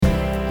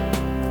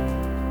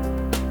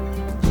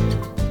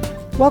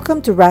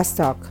Welcome to RAS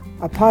Talk,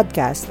 a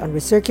podcast on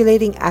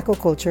recirculating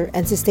aquaculture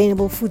and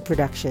sustainable food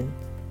production,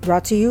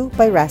 brought to you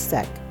by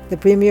RASTech, the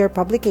premier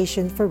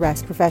publication for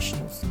RAS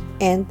professionals,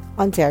 and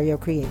Ontario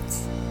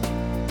Creates.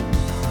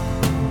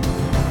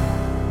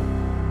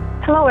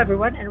 Hello,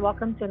 everyone, and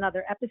welcome to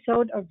another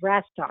episode of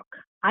RAS Talk.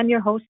 I'm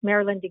your host,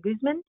 Marilyn de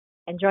Guzman,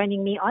 and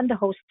joining me on the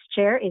host's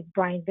chair is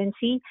Brian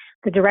Vinci,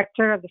 the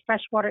director of the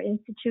Freshwater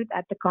Institute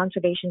at the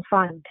Conservation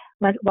Fund.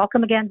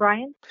 Welcome again,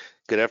 Brian.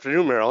 Good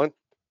afternoon, Marilyn.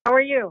 How are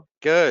you?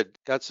 Good.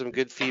 Got some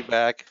good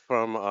feedback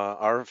from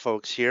our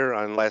folks here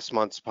on last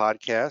month's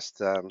podcast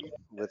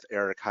with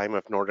Eric Heim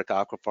of Nordic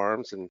Aqua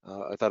Farms, and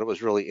I thought it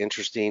was really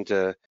interesting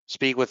to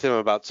speak with him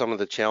about some of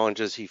the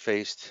challenges he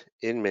faced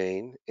in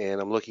Maine. And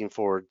I'm looking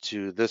forward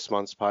to this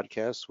month's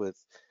podcast with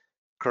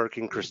Kirk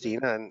and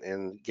Christina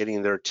and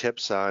getting their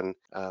tips on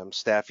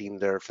staffing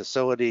their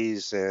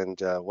facilities and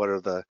what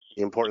are the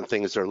important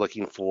things they're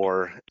looking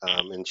for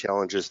and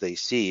challenges they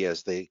see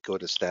as they go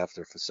to staff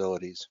their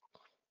facilities.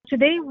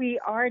 Today we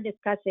are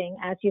discussing,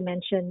 as you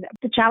mentioned,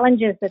 the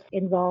challenges that's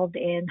involved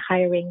in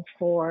hiring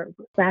for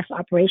RAS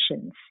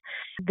operations.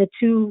 The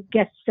two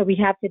guests that we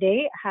have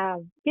today have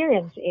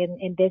experience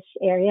in this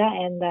area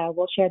and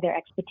will share their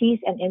expertise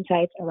and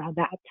insights around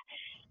that.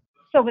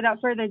 So without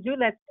further ado,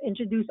 let's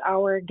introduce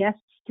our guests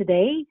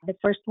today. The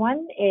first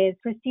one is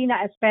Christina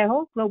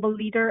Espejo, Global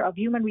Leader of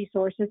Human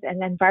Resources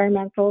and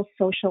Environmental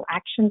Social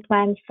Action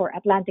Plan for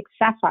Atlantic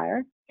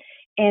Sapphire,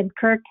 and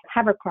Kirk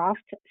Havercroft,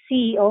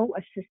 CEO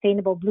of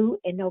Sustainable Blue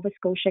in Nova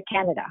Scotia,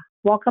 Canada.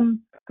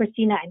 Welcome,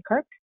 Christina and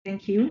Kirk.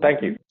 Thank you.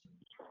 Thank you.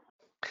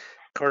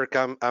 Kirk,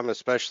 I'm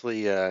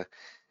especially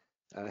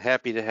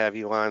happy to have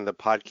you on the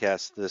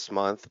podcast this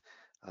month.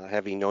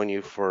 Having known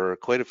you for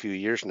quite a few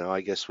years now, I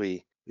guess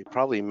we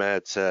probably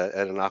met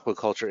at an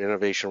aquaculture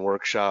innovation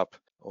workshop,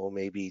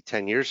 maybe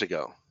 10 years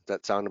ago. Does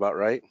that sound about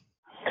right?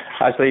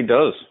 Actually, it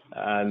does.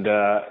 And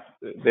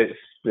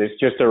it's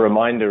just a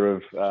reminder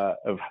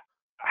of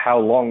how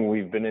long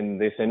we've been in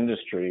this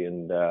industry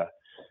and,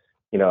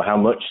 how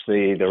much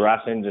the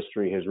RAS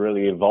industry has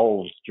really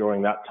evolved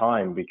during that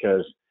time,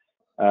 because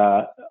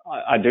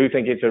I do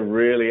think it's a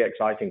really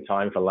exciting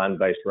time for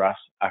land-based RAS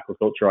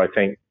aquaculture. I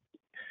think,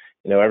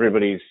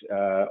 everybody's,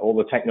 all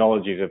the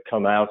technologies have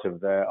come out of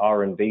their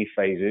R&D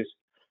phases.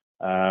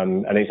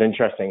 And it's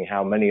interesting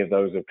how many of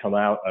those have come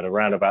out at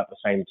around about the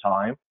same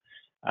time.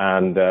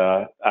 And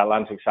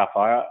Atlantic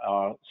Sapphire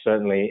are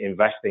certainly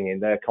investing in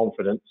their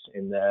confidence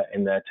in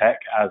their tech,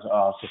 as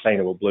are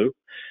Sustainable Blue,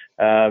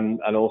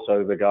 and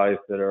also the guys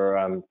that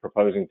are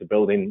proposing to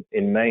build in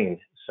Maine.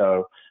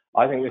 So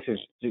I think this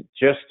is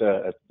just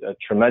a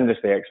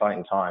tremendously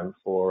exciting time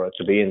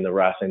to be in the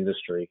RAS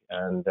industry,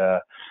 and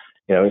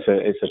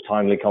it's a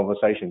timely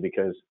conversation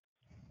because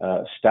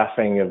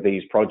staffing of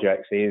these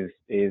projects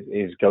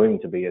is going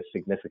to be a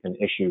significant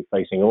issue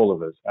facing all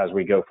of us as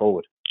we go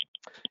forward.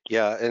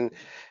 Yeah, and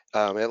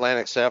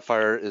Atlantic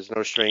Sapphire is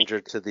no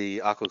stranger to the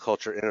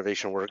Aquaculture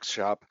Innovation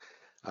Workshop.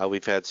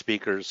 We've had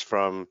speakers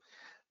from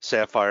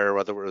Sapphire,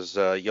 whether it was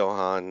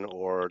Johan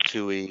or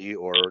Tui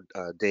or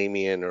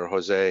Damien or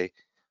Jose,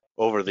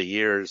 over the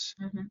years.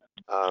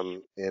 Mm-hmm.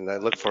 And I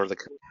look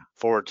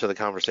forward to the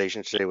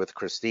conversation today with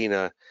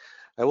Christina.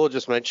 I will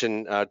just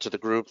mention to the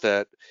group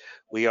that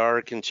we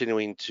are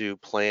continuing to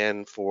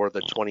plan for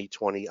the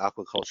 2020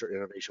 Aquaculture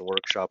Innovation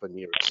Workshop in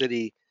New York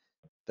City.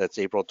 That's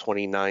April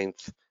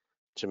 29th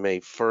to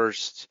May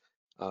 1st.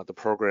 The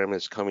program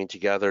is coming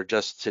together.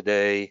 Just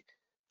today,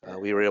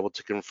 we were able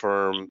to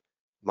confirm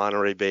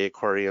Monterey Bay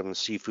Aquarium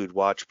Seafood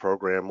Watch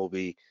program will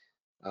be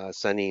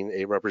sending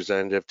a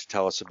representative to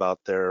tell us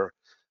about their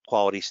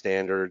quality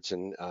standards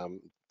and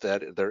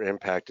their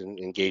impact and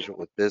engagement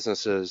with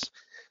businesses.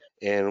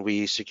 And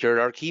we secured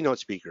our keynote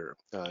speaker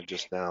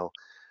just now,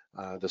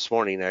 this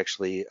morning,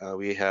 actually.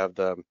 We have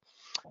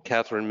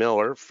Catherine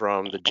Miller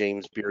from the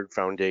James Beard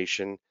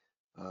Foundation,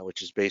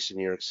 which is based in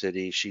New York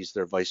City. She's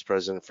their vice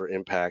president for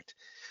impact,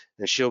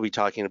 and she'll be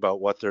talking about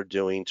what they're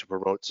doing to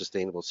promote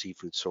sustainable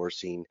seafood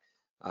sourcing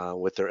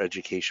with their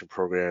education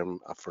program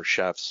for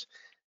chefs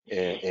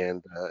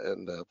and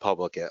the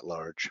public at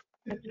large.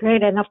 That's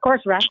great. And of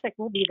course, RASTech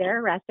will be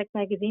there, RASTech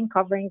Magazine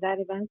covering that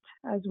event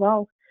as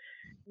well.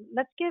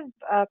 Let's give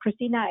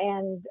Christina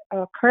and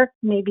Kirk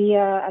maybe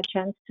a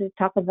chance to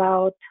talk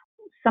about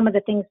some of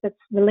the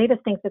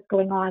latest things that's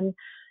going on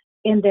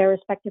in their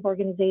respective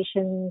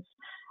organizations.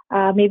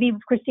 Maybe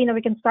Christina,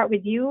 we can start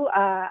with you.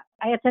 I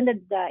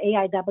attended the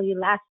AIW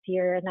last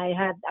year, and I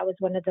was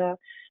one of the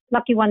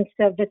lucky ones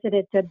to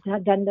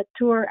done the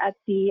tour at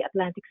the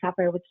Atlantic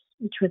Sapphire, which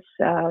was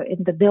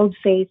in the build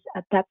phase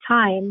at that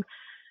time.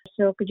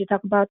 So could you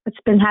talk about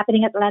what's been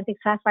happening at Atlantic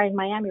Sapphire in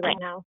Miami right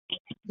now?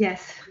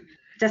 Yes.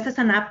 Just as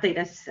an update,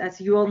 as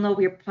you all know,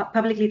 we're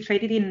publicly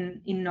traded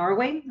in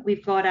Norway.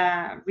 We've got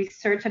a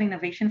research and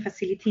innovation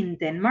facility in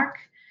Denmark.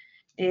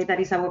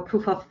 That is our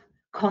proof of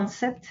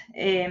concept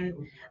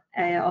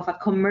of a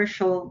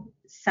commercial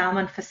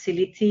salmon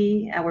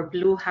facility, our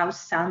Blue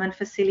House salmon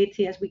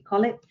facility, as we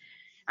call it.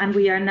 And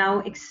we are now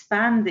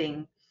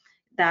expanding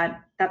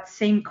that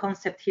same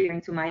concept here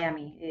into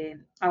Miami.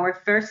 Our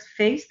first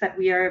phase that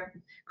we are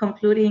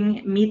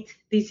concluding mid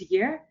this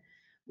year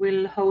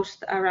will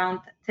host around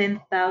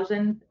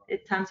 10,000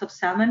 tons of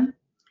salmon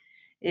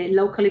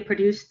locally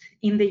produced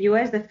in the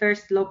US, the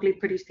first locally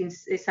produced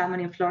salmon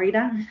in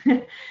Florida.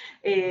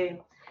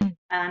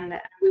 And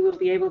we will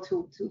be able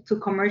to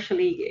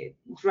commercially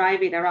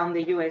drive it around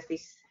the US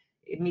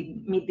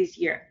mid this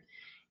year.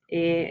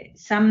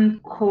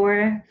 Some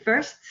core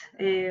first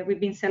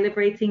we've been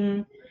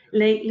celebrating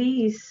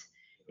lately is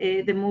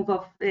the move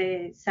of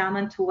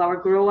salmon to our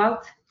grow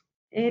out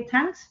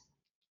tanks,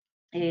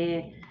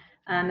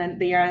 and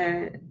they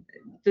are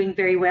doing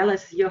very well,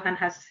 as Johan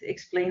has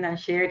explained and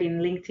shared in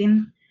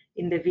LinkedIn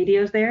in the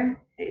videos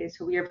there.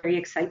 So we are very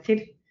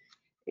excited.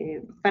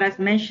 But as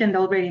mentioned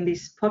already in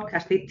this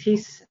podcast, it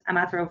is a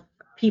matter of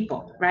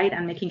people, right?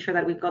 And making sure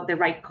that we've got the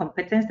right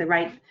competence, the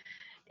right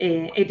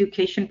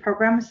education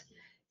programs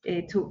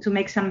to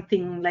make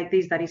something like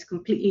this that is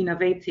completely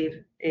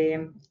innovative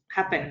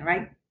happen,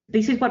 right?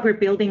 This is what we're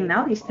building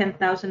now, these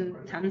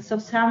 10,000 tons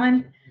of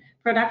salmon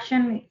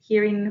production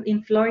here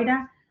in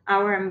Florida.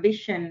 Our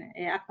ambition,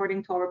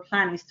 according to our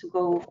plan, is to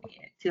go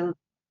till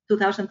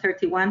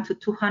 2031 to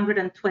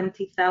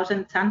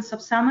 220,000 tons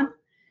of salmon,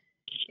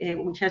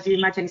 which, as you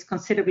imagine, is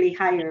considerably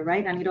higher,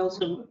 right? And it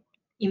also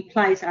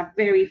implies a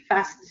very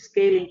fast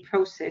scaling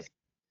process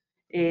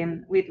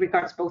with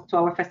regards both to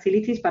our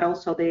facilities, but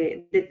also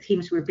the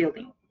teams we're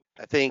building.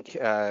 I think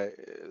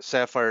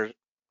Sapphire's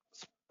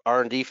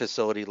R&D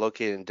facility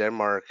located in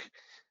Denmark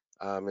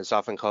is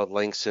often called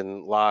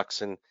Langston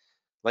Locks, and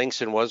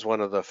Langston was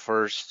one of the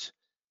first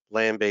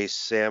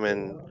land-based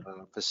salmon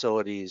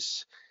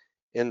facilities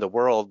in the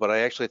world, but I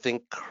actually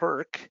think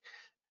Kirk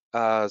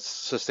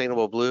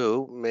Sustainable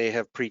Blue may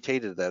have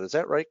predated that. Is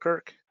that right,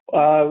 Kirk?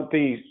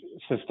 The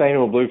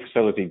Sustainable Blue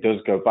facility does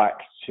go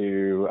back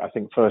to, I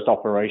think, first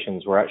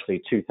operations were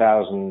actually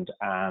 2009,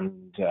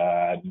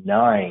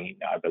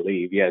 I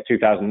believe. Yeah,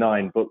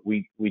 2009. But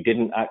we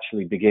didn't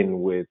actually begin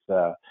with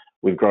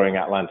growing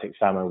Atlantic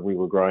salmon. We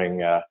were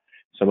growing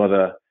some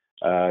other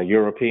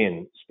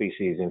European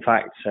species, in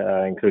fact,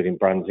 including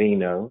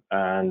Branzino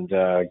and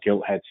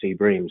Gilthead sea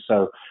bream.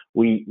 So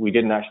we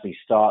didn't actually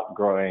start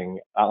growing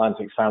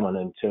Atlantic salmon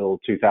until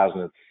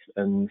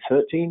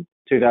 2013,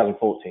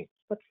 2014.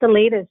 What's the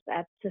latest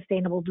at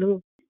Sustainable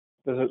Blue?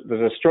 There's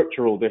a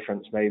structural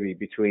difference maybe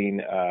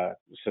between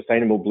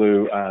Sustainable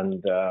Blue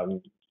and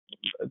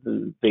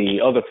the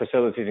other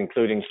facilities,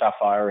 including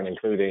Sapphire and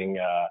including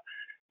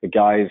the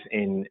guys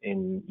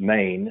in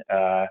Maine,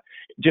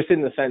 just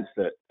in the sense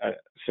that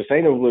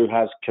Sustainable Blue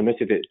has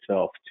committed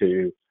itself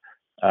to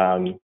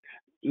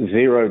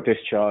zero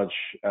discharge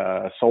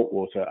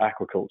saltwater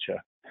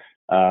aquaculture.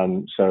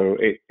 So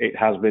it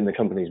has been the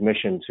company's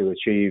mission to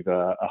achieve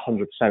a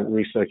 100%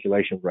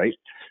 recirculation rate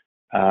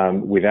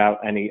without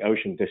any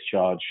ocean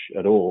discharge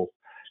at all.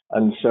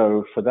 And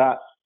so for that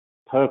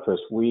purpose,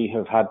 we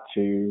have had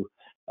to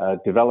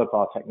develop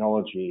our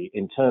technology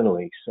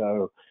internally.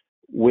 So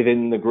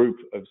within the group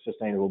of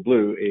Sustainable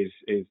Blue is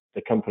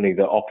the company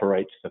that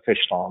operates the fish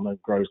farm and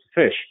grows the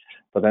fish.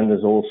 But then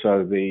there's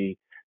also the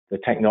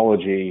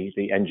technology,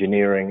 the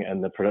engineering,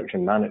 and the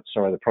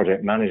the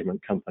project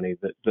management company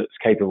that's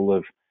capable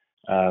of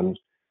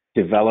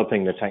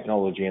developing the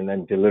technology and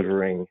then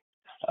delivering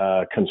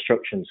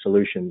construction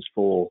solutions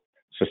for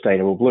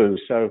Sustainable Blue.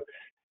 So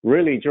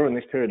really during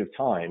this period of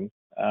time,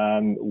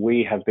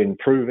 we have been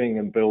proving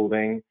and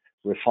building,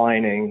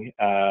 refining,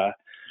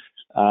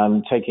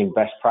 taking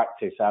best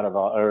practice out of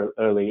our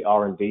early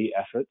R&D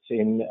efforts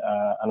and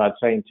I'd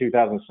say in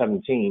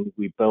 2017,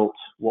 we built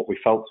what we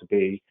felt to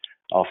be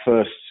our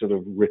first sort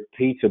of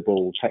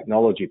repeatable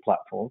technology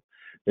platform.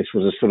 This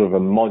was a sort of a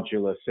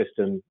modular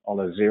system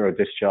on a zero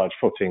discharge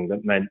footing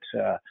that meant,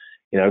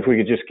 if we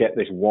could just get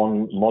this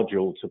one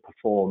module to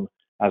perform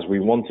as we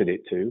wanted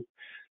it to,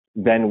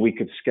 then we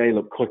could scale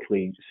up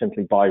quickly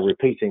simply by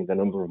repeating the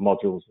number of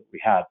modules that we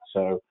had.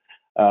 So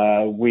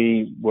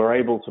we were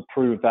able to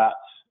prove that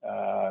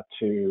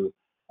to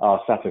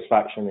our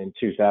satisfaction in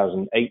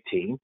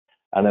 2018,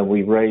 and then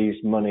we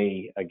raised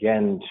money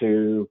again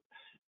to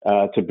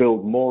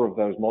build more of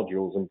those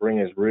modules and bring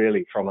us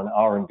really from an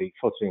R&D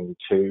footing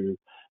to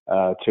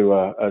a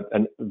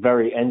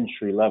very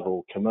entry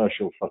level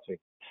commercial footing.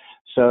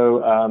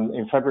 So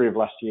in February of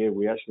last year,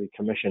 we actually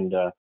commissioned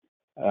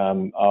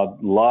our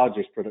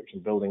largest production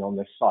building on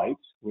this site,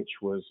 which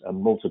was a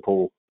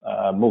multi-module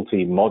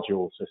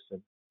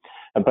system.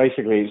 And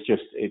basically,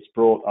 it's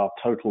brought our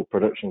total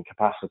production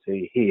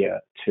capacity here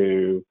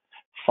to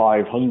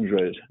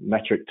 500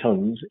 metric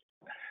tons.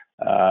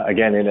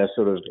 Again, in a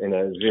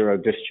zero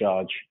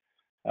discharge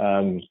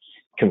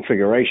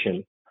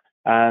configuration.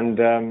 And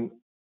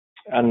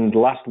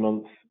last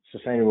month,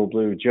 Sustainable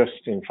Blue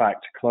just in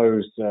fact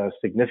closed a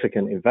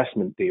significant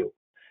investment deal,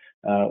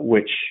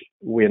 which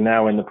we're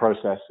now in the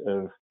process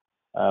of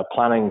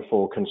planning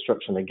for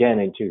construction again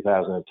in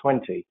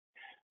 2020,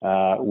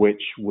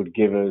 which would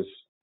give us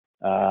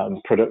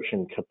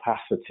production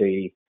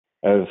capacity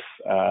of,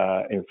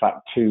 in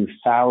fact,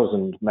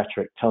 2,000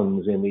 metric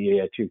tons in the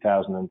year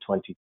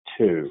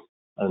 2022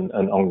 and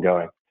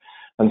ongoing.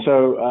 And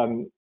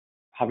so,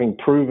 having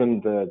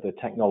proven the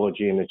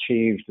technology and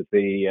achieved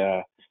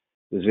the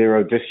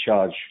zero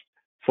discharge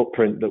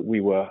footprint that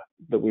we were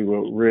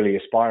really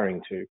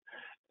aspiring to,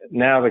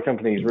 now the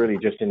company is really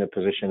just in a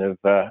position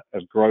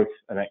of growth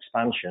and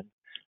expansion,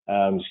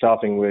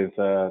 starting with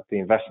the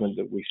investment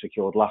that we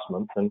secured last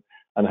month,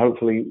 and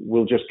hopefully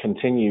we'll just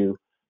continue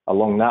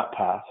along that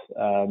path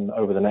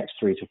over the next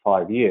 3 to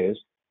 5 years.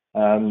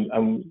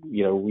 And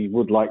we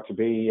would like to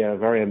be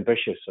very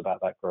ambitious about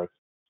that growth.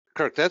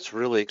 Kirk, that's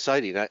really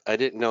exciting. I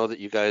didn't know that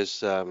you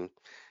guys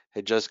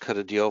had just cut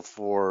a deal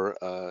for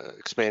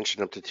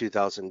expansion up to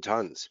 2,000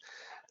 tons.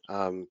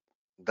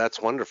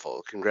 That's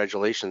wonderful.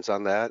 Congratulations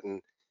on that.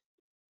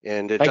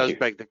 And it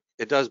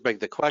does beg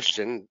the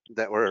question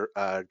that we're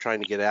trying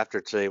to get after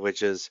today,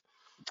 which is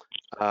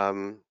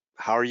how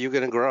are you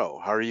going to grow?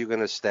 How are you going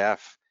to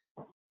staff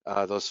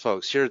those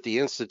folks? Here at the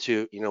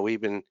Institute,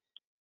 we've been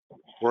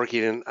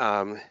working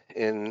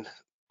in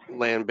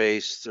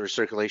land-based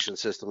recirculation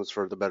systems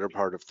for the better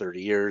part of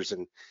 30 years.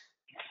 And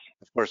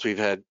of course, we've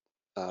had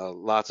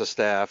lots of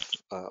staff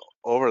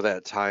over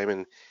that time.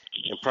 And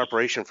in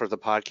preparation for the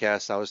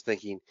podcast, I was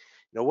thinking,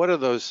 what are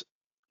those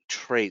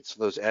traits,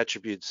 those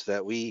attributes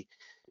that we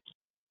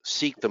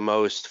seek the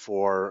most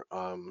for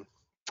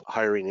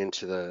hiring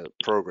into the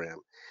program?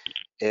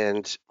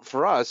 And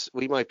for us,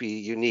 we might be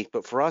unique,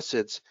 but for us,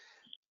 it's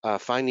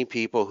finding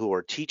people who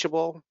are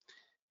teachable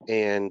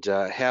and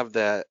have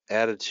that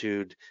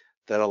attitude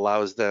that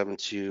allows them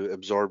to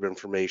absorb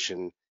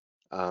information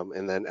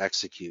and then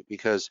execute,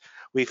 because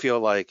we feel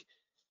like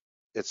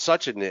it's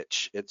such a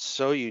niche, it's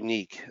so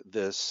unique,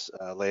 this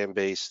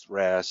land-based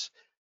RAS,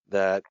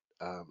 that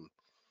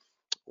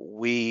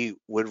we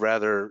would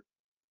rather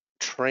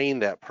train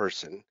that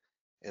person.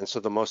 And so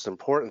the most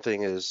important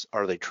thing is,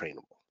 are they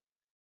trainable?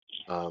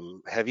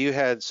 Have you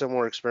had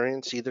similar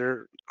experience,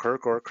 either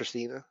Kirk or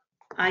Christina?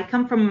 I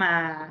come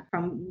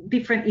from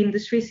different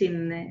industries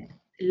in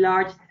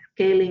large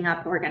scaling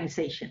up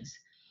organizations.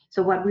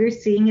 So what we're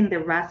seeing in the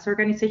RAS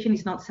organization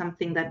is not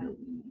something that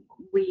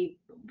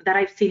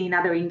I've seen in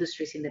other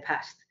industries in the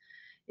past,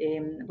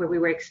 where we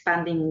were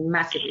expanding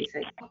massively.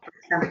 So,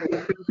 for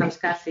example, greenhouse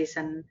gases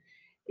and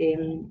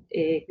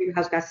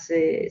greenhouse gas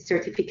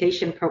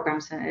certification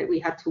programs. We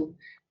had to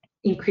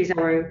increase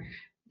our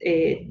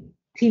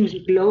teams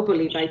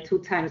globally by 2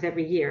 times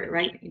every year,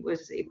 right? It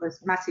was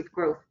massive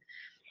growth.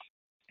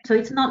 So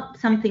it's not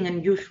something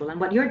unusual. And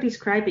what you're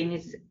describing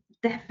is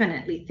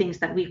definitely things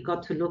that we've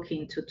got to look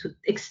into to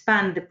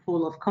expand the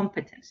pool of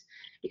competence,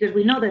 because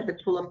we know that the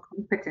pool of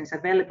competence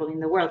available in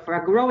the world for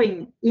a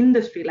growing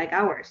industry like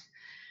ours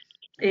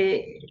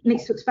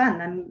needs to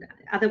expand, and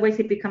otherwise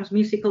it becomes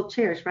musical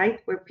chairs,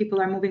 right? Where people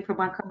are moving from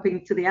one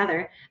company to the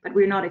other, but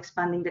we're not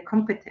expanding the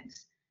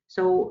competence.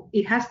 So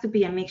it has to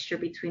be a mixture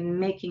between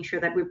making sure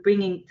that we're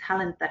bringing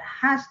talent that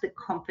has the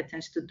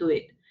competence to do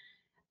it,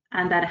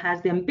 and that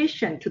has the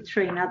ambition to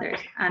train others,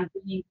 and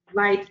bringing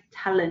right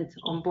talent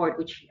on board,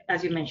 which,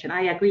 as you mentioned,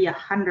 I agree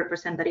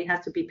 100% that it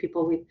has to be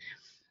people with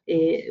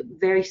a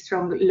very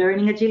strong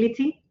learning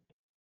agility.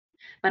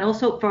 But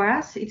also for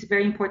us, it's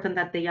very important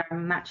that they are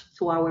matched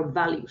to our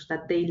values,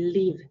 that they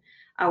live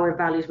our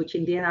values, which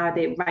in the end are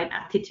the right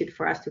attitude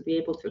for us to be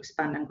able to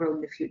expand and grow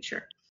in the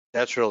future.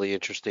 That's really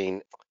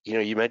interesting.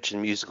 You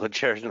mentioned musical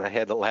chairs, and I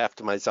had to laugh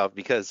to myself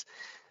because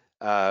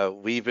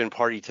we've been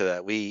party to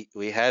that. We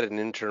had an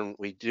intern.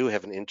 We do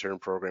have an intern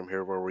program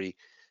here where we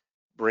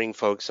bring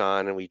folks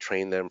on and we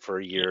train them for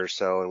a year or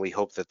so, and we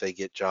hope that they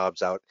get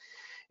jobs out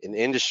in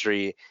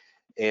industry.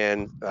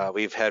 And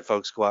we've had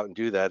folks go out and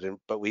do that,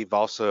 but we've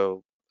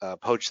also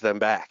poached them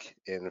back.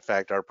 And in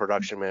fact, our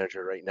production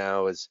manager right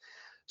now is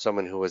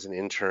someone who was an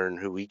intern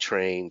who we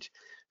trained,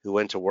 who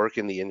went to work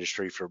in the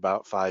industry for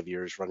about 5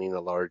 years running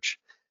a large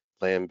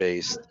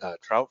land-based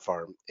trout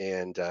farm.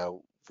 And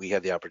we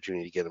had the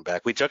opportunity to get him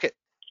back. We took it.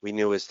 We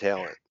knew his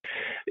talent.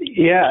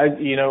 Yeah,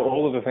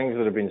 all of the things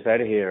that have been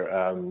said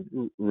here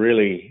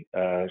really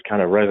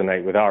kind of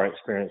resonate with our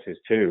experiences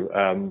too.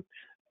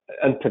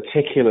 And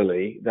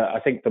particularly, I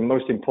think the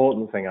most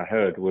important thing I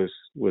heard was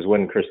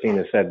when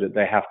Christina said that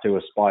they have to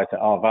aspire to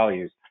our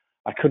values.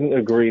 I couldn't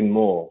agree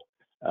more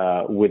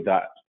with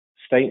that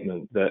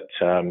statement, that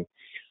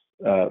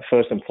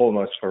first and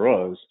foremost for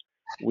us,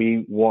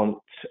 we want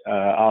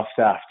our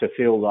staff to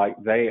feel like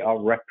they are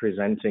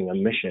representing a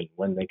mission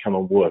when they come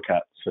and work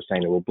at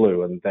Sustainable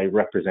Blue, and they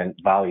represent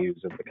values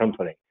of the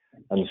company.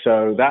 And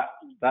so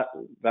that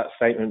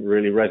statement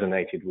really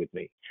resonated with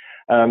me.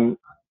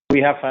 We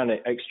have found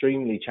it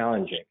extremely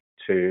challenging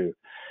to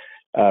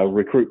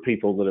recruit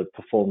people that have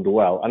performed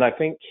well, and I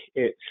think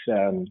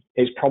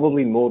it's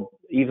probably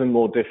even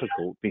more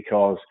difficult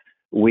because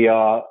we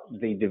are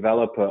the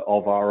developer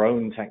of our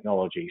own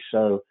technology.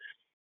 So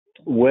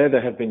where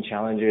there have been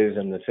challenges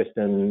and the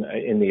system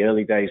in the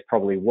early days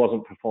probably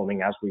wasn't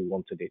performing as we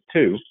wanted it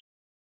to,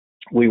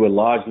 we were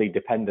largely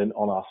dependent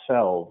on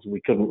ourselves.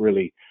 We couldn't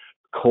really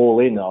call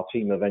in our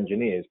team of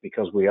engineers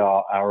because we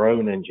are our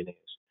own engineers.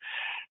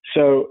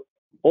 So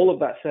all of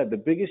that said, the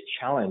biggest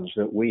challenge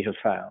that we have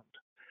found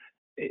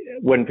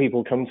when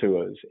people come to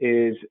us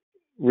is,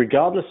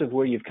 regardless of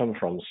where you've come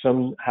from,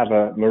 some have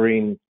a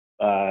marine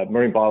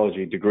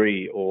biology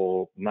degree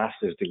or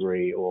master's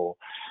degree, or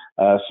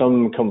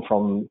some come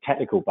from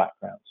technical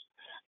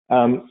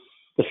backgrounds.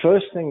 The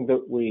first thing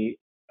that we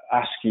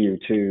ask you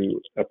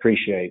to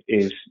appreciate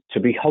is to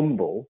be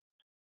humble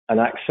and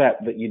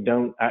accept that you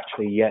don't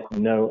actually yet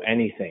know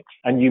anything.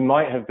 And you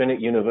might have been at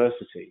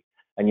university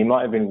and you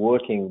might have been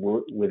working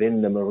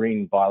within the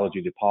marine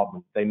biology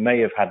department. They may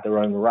have had their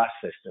own RAS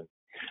system,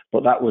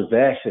 but that was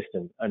their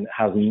system and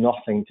has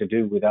nothing to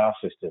do with our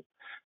system.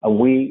 And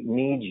we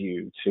need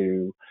you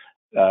to,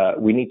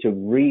 we need to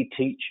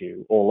reteach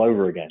you all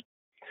over again.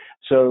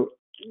 So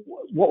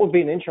what would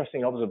be an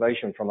interesting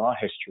observation from our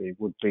history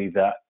would be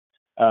that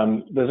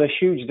there's a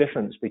huge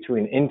difference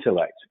between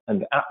intellect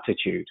and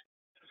aptitude.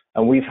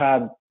 And we've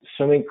had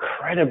some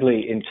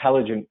incredibly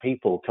intelligent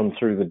people come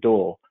through the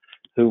door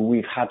who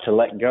we've had to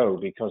let go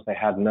because they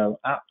had no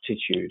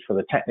aptitude for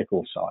the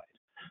technical side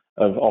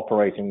of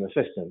operating the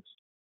systems.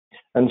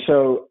 And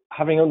so,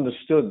 having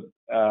understood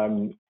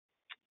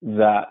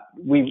that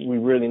we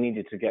really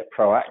needed to get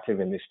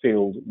proactive in this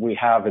field, we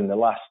have in the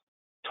last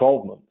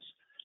 12 months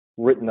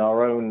written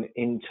our own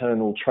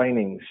internal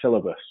training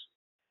syllabus,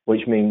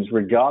 which means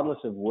regardless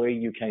of where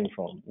you came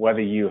from,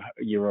 whether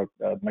you're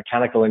a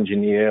mechanical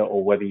engineer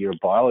or whether you're a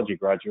biology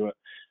graduate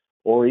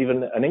or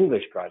even an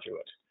English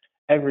graduate,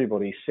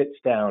 everybody sits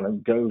down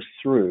and goes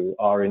through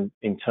our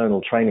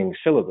internal training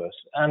syllabus,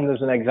 and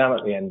there's an exam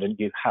at the end and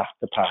you have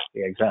to pass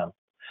the exam.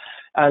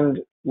 And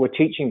we're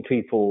teaching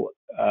people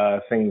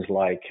things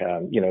like,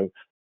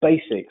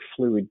 basic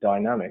fluid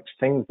dynamics,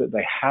 things that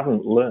they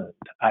haven't learned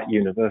at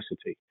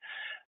university.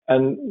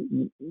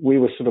 And we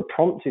were sort of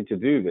prompted to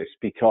do this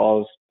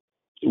because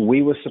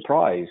we were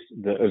surprised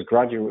that as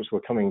graduates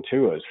were coming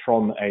to us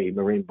from a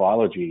marine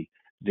biology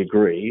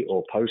degree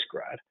or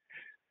postgrad,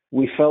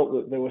 we felt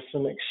that there were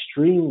some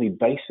extremely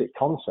basic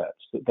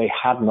concepts that they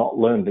had not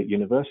learned at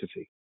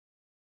university.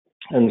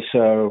 And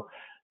so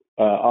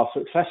our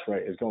success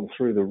rate has gone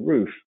through the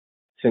roof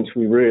since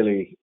we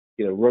really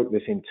wrote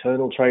this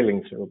internal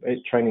training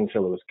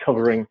syllabus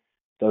covering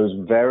those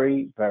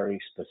very, very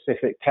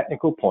specific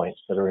technical points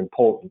that are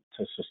important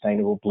to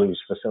sustainable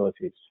blues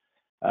facilities.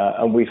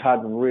 And we've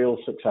had real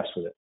success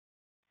with it.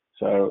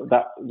 So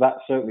that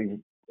certainly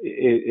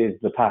is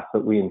the path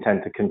that we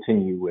intend to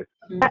continue with.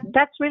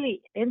 That's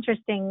really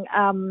interesting.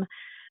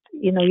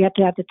 You have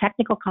to have the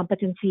technical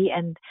competency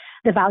and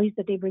the values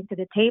that they bring to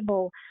the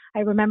table. I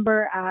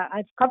remember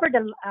I've covered,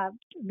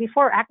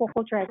 before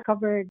aquaculture, I've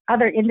covered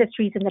other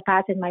industries in the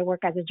past in my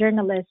work as a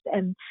journalist.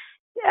 And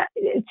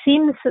it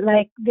seems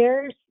like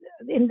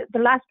in the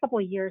last couple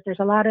of years, there's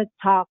a lot of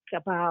talk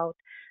about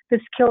the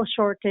skill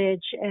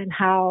shortage and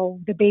how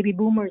the baby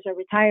boomers are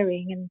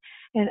retiring.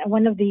 And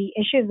one of the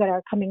issues that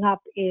are coming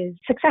up is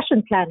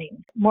succession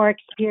planning. More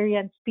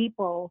experienced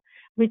people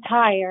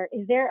retire.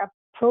 Is there a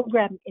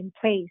program in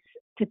place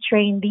to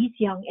train these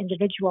young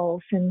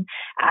individuals? And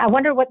I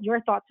wonder what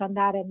your thoughts on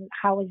that and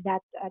how is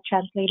that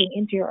translating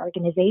into your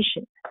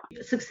organization?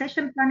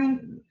 Succession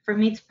planning, for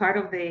me, it's part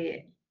of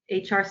the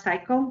HR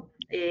cycle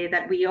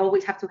that we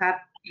always have to have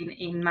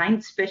in mind,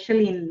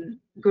 especially in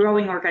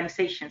growing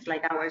organizations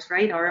like ours,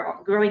 right?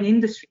 Or growing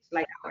industries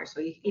like ours.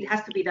 So it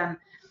has to be done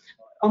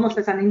almost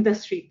as an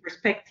industry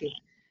perspective.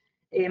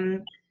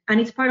 And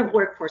it's part of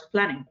workforce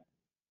planning.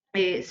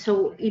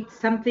 So it's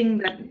something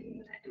that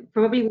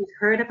probably we've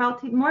heard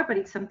about it more, but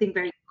it's something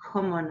very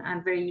common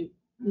and very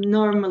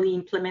normally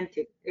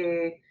implemented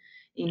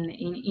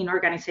in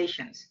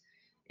organizations.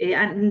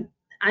 And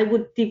I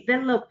would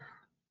develop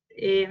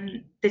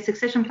the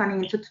succession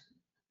planning into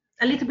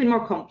a little bit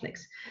more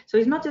complex. So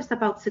it's not just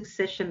about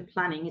succession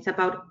planning, it's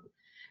about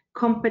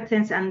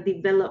competence and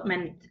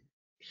development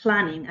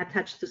planning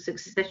attached to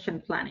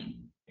succession planning.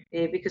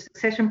 Because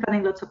succession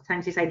planning lots of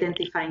times is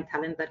identifying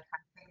talent that can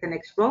take the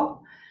next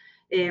role.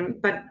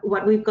 But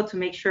what we've got to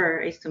make sure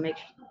is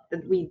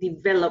that we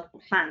develop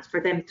plans for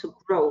them to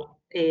grow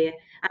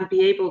and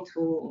be able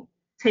to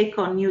take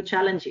on new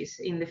challenges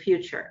in the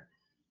future.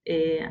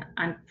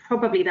 And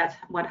probably that's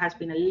what has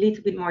been a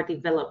little bit more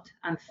developed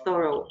and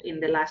thorough in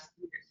the last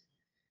years.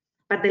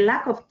 But the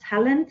lack of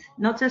talent,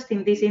 not just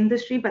in this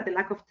industry, but the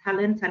lack of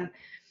talent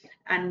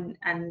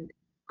and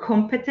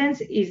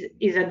competence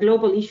is a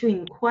global issue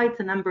in quite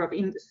a number of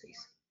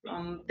industries,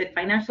 from the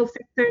financial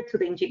sector to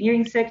the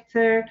engineering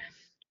sector,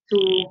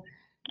 to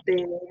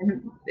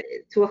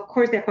of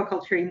course the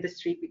aquaculture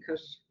industry,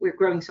 because we're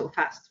growing so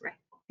fast,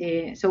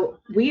 right? So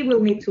we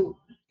will need to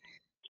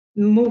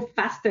move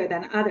faster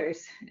than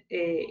others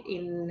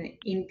in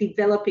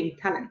developing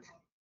talent.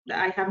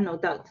 I have no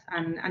doubt,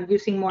 and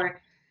using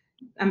more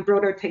and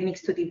broader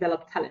techniques to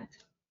develop talent.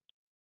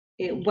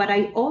 What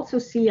I also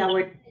see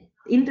our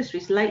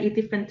industry slightly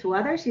different to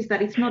others is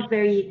that it's not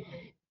very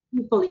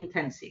people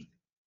intensive.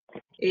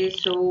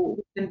 So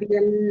we can be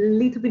a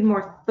little bit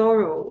more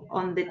thorough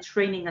on the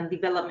training and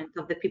development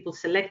of the people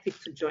selected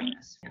to join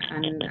us.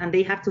 And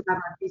they have to have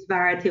this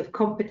variety of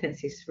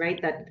competencies, right,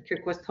 that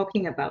Kirk was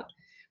talking about.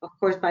 Of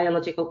course,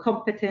 biological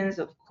competence,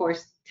 of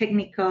course,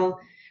 technical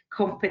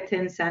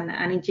competence and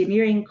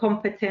engineering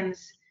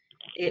competence,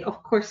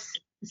 of course,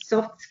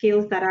 soft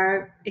skills that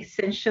are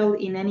essential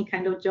in any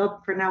kind of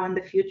job for now and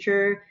the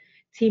future,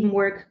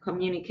 teamwork,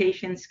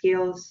 communication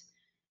skills,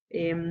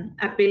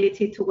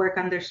 ability to work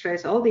under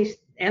stress. All these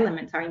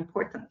elements are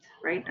important,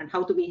 right? And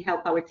how do we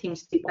help our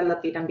teams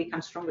develop it and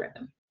become stronger at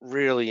them?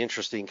 Really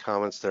interesting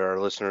comments there.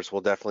 Our listeners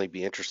will definitely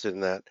be interested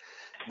in that.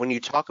 When you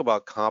talk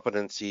about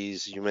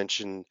competencies, you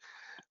mentioned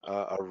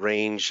a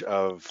range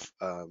of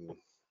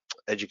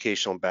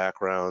educational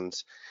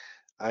backgrounds.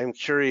 I'm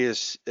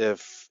curious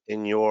if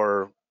in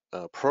your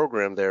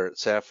program there at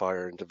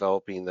Sapphire in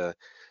developing the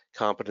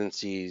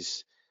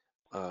competencies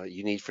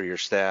you need for your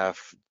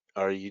staff,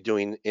 are you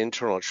doing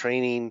internal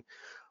training,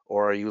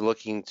 or are you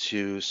looking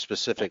to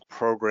specific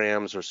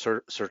programs or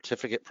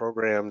certificate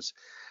programs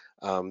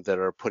that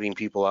are putting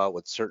people out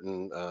with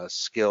certain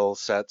skill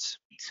sets?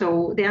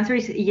 So the answer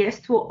is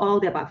yes to all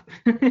the above.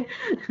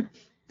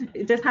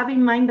 Just have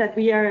in mind that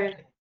we are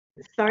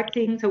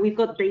starting, so we've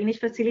got the Danish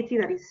facility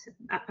that is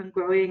up and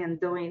growing and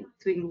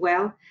doing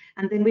well,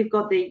 and then we've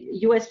got the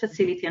US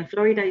facility, and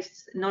Florida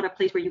is not a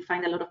place where you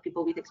find a lot of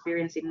people with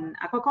experience in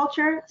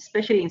aquaculture,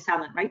 especially in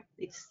salmon, right?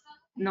 It's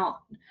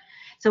not.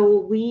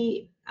 So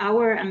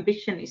our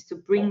ambition is to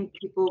bring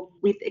people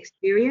with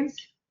experience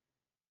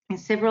in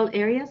several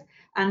areas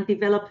and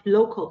develop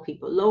local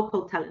people,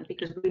 local talent,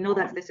 because we know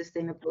that's the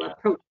sustainable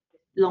approach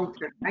long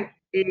term, right?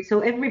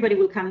 So everybody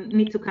will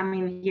need to come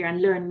in here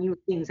and learn new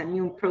things and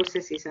new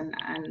processes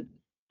and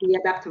be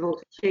adaptable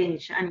to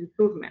change and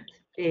improvement.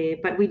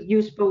 But we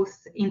use both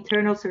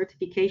internal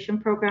certification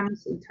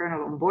programs,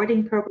 internal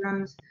onboarding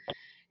programs,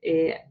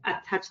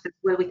 attached as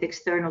well with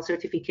external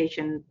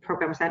certification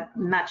programs that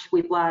match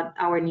with what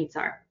our needs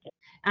are.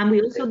 And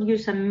we also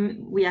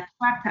we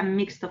attract a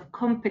mix of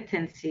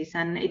competencies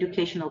and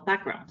educational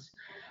backgrounds.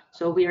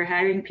 So we are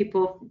hiring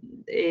people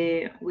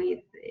with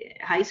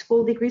high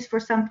school degrees for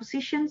some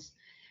positions,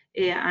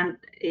 and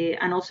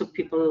also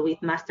people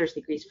with master's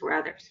degrees for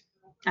others,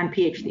 and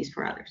PhDs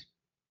for others.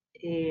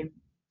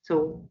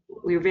 So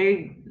we've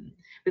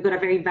got a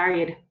very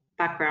varied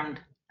background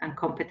and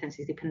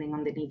competencies depending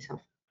on the needs of.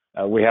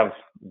 We have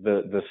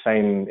the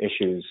same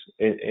issues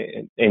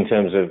in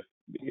terms of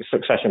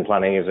succession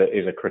planning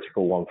is a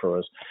critical one for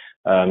us.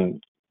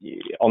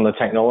 On the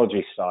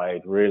technology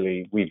side,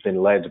 really, we've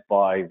been led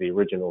by the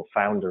original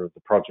founder of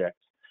the project,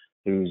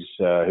 who's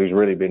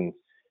really been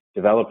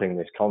developing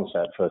this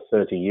concept for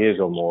 30 years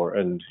or more,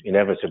 and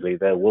inevitably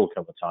there will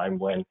come a time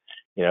when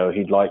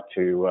he'd like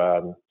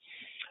to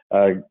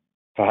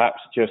perhaps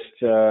just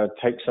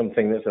take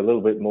something that's a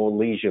little bit more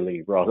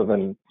leisurely rather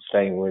than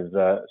staying with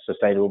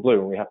Sustainable Blue,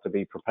 and we have to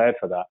be prepared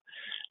for that.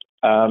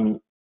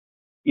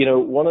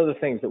 One of the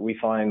things that we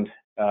find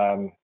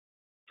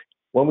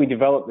when we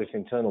developed this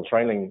internal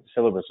training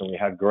syllabus and we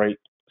had great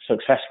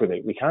success with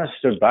it, we kind of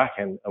stood back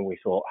and we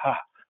thought,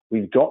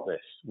 we've got this.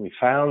 We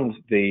found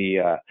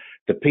the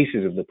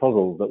pieces of the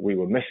puzzle that we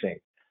were missing.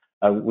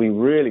 We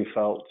really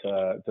felt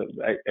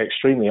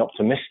extremely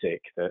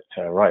optimistic that,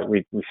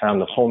 we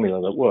found the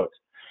formula that works.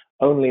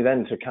 Only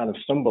then to kind of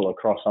stumble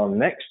across our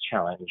next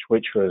challenge,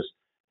 which was,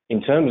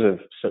 in terms of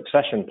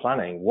succession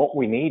planning, what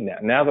we need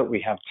now that we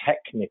have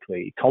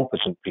technically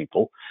competent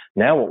people,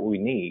 now what we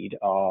need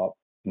are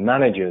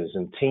managers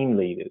and team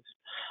leaders,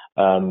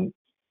 and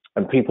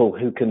people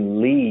who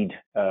can lead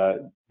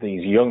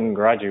these young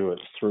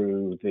graduates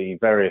through the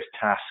various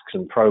tasks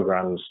and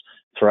programs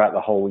throughout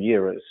the whole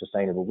year at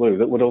Sustainable Blue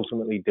that would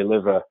ultimately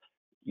deliver,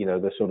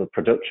 the sort of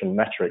production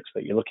metrics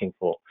that you're looking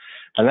for.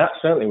 And that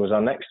certainly was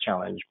our next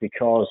challenge,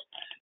 because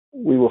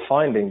we were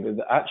finding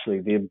that actually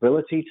the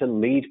ability to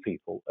lead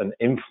people and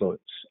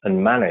influence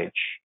and manage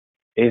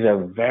is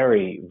a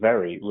very,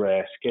 very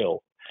rare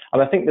skill.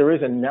 And I think there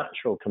is a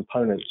natural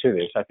component to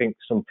this. I think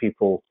some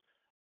people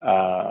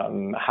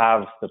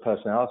have the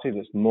personality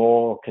that's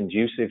more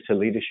conducive to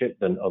leadership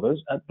than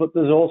others, but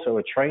there's also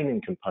a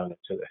training component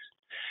to this.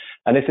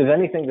 And if there's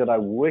anything that I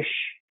wish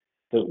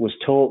that was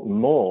taught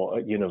more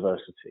at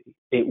university,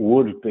 it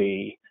would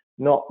be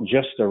not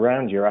just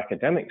around your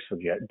academic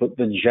subject, but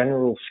the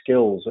general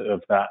skills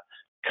of that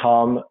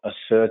calm,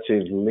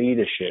 assertive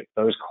leadership,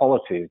 those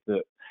qualities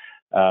that,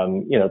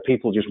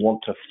 people just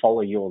want to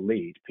follow your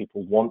lead.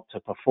 People want to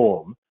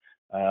perform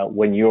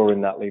when you're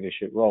in that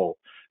leadership role.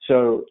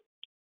 So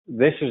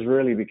this has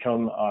really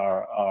become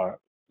our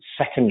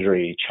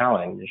secondary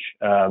challenge.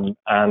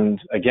 And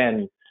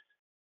again,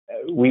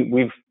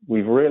 we've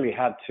really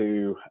had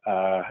to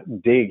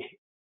dig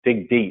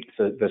deep.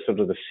 The sort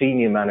of the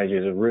senior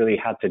managers have really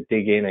had to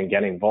dig in and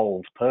get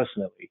involved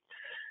personally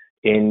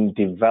in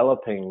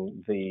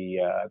developing the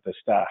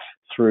staff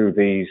through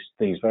these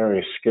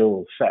various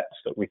skill sets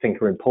that we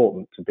think are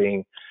important to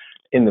being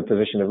in the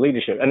position of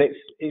leadership. And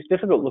it's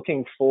difficult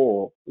looking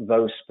for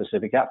those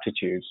specific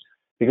aptitudes,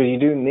 because you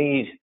do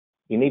need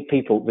You need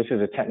people. This is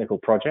a technical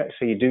project,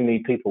 so you do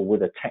need people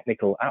with a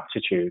technical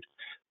aptitude,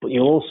 but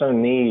you also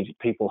need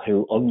people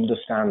who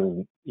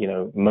understand,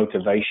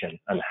 motivation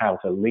and how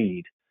to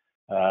lead.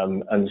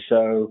 And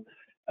so,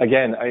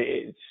 again,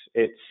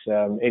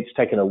 it's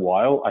taken a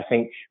while. I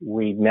think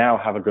we now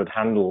have a good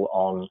handle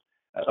on,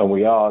 and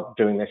we are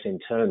doing this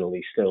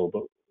internally still,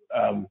 but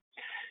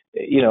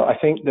I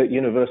think that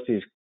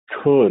universities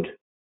could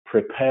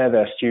prepare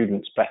their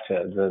students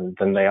better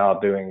than they are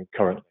doing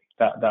currently.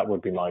 That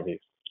would be my view.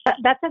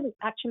 That's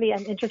actually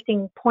an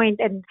interesting point.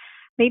 And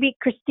maybe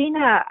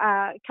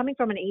Christina, coming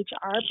from an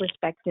HR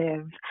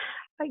perspective,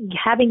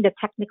 having the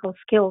technical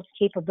skills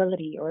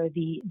capability or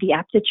the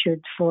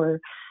aptitude for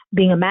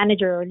being a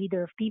manager or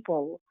leader of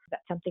people,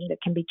 that's something that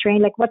can be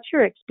trained. Like, what's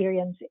your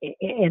experience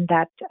in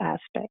that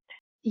aspect?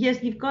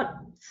 Yes, you've got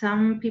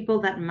some people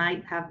that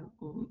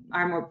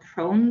are more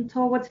prone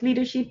towards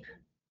leadership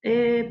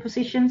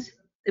positions,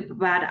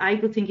 but I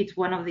do think it's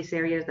one of these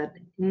areas that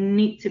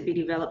need to be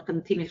developed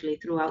continuously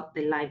throughout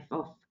the life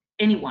of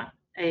anyone.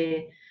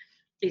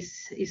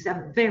 Is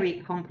a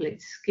very complex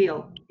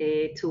skill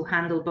to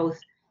handle both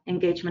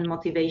engagement,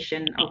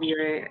 motivation of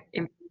your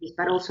employees,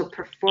 but also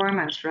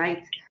performance,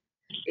 right?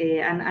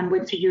 And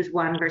when to use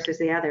one versus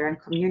the other,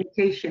 and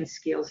communication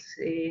skills.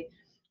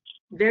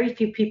 Very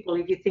few people,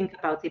 if you think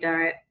about it,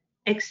 are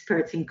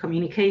experts in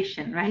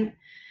communication, right?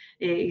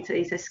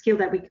 It's a skill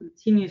that we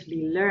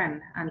continuously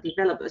learn and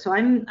develop. So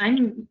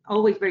I'm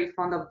always very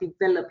fond of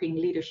developing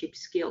leadership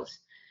skills.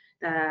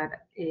 That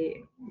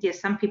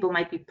yes, some people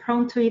might be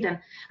prone to it,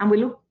 and we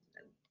look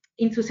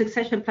into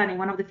succession planning.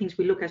 One of the things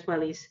we look as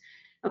well is,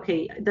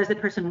 okay, does the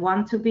person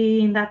want to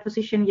be in that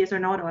position, yes or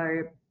not,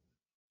 or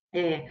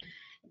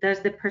does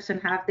the person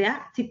have the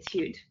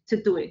aptitude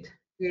to do it,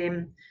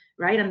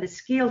 right, and the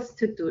skills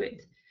to do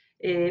it?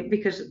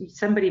 Because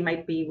somebody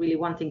might be really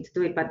wanting to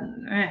do it, but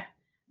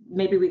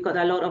maybe we got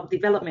a lot of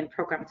development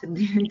programs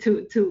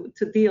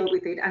to deal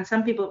with it. And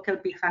some people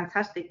could be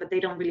fantastic, but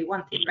they don't really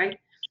want it, right?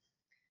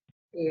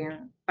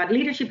 But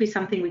leadership is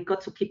something we've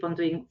got to keep on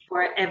doing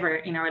forever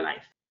in our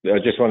life. I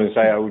just want to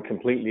say I would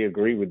completely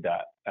agree with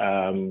that,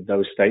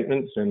 those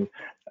statements,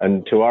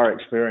 and to our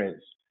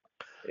experience,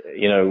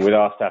 with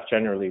our staff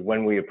generally,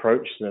 when we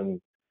approach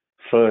them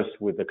first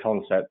with the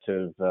concept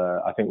of,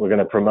 I think we're going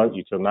to promote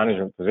you to a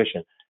management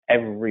position,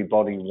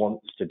 everybody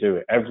wants to do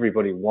it.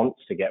 Everybody wants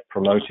to get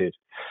promoted,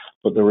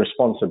 but the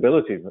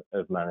responsibility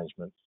of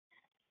management,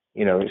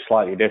 is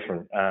slightly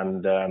different.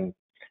 And,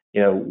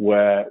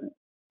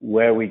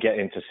 where we get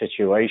into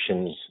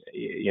situations,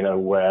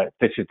 where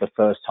this is the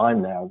first time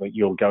now that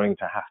you're going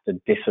to have to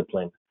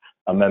discipline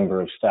a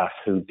member of staff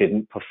who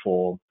didn't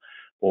perform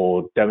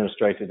or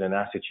demonstrated an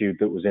attitude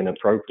that was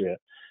inappropriate.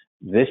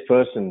 This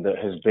person that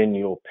has been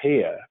your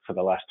peer for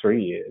the last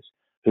 3 years,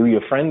 who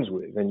you're friends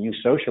with and you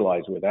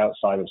socialize with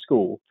outside of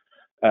school,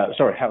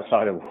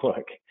 outside of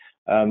work,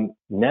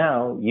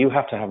 now you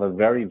have to have a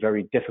very,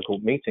 very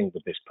difficult meeting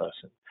with this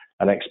person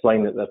and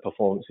explain that their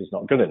performance is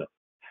not good enough,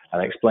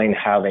 and explain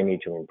how they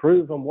need to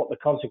improve and what the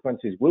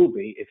consequences will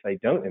be if they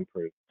don't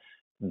improve.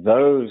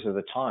 Those are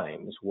the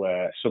times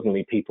where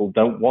suddenly people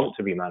don't want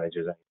to be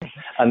managers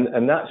anymore.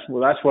 And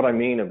that's what I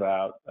mean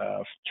about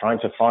trying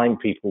to find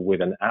people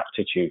with an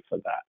aptitude for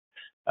that.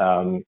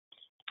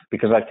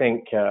 Because I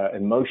think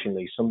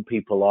emotionally, some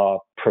people are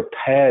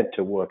prepared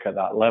to work at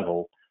that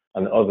level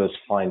and others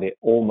find it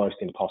almost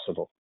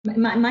impossible.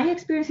 My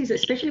experience is,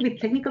 especially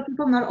with technical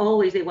people, not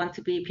always they want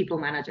to be people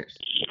managers.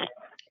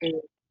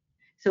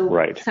 So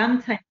right.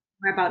 Sometimes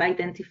more about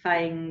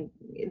identifying,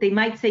 they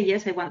might say,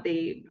 yes, I like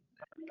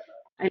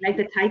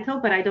the title,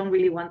 but I don't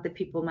really want the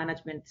people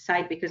management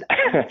side, because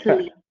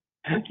actually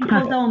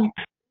people don't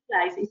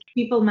realize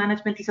people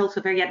management is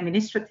also very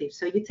administrative.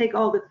 So you take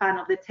all the fun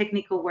of the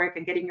technical work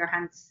and getting your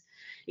hands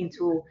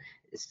into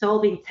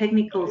solving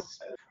technical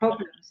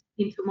problems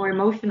into more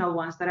emotional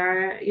ones that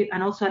are,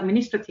 and also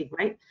administrative,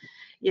 right?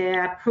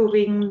 Yeah,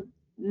 approving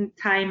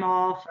time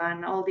off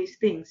and all these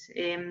things.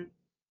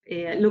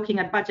 Looking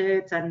at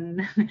budgets,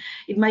 and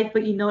it might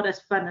be not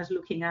as fun as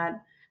looking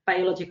at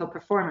biological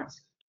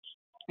performance.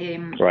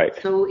 Right.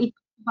 So it's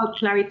about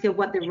clarity of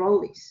what the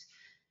role is.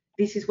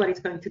 This is what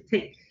it's going to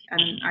take,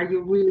 and are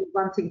you really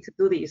wanting to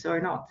do this or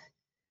not?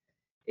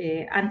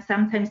 And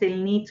sometimes they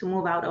need to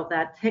move out of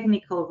that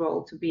technical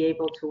role to be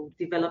able to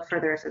develop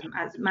further as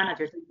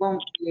managers. They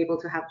won't be able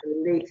to have the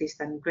latest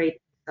and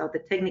greatest of the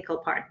technical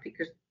part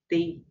because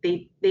they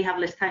have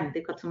less time.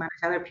 They've got to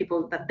manage other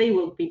people that they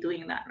will be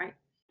doing that, right?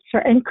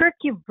 Sure. And Kirk,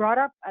 you've brought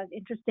up an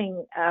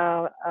interesting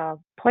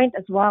point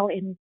as well.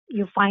 In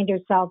you find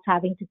yourselves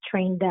having to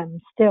train them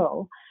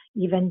still,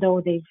 even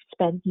though they've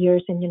spent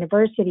years in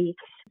university.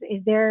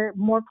 Is there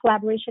more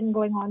collaboration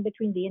going on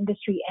between the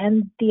industry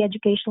and the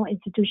educational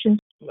institutions?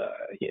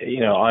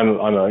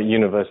 I'm a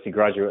university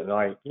graduate, and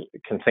I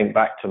can think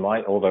back to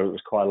although it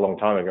was quite a long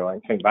time ago, I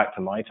can think back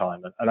to my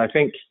time. And I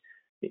think,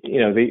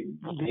 the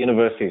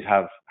universities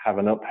have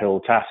an uphill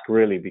task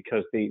really,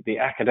 because the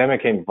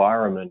academic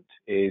environment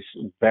is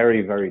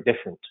very, very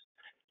different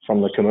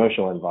from the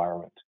commercial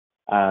environment.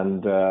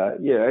 And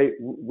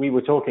we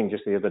were talking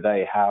just the other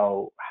day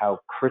how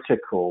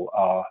critical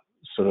our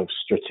sort of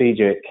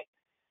strategic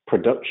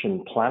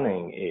production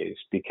planning is,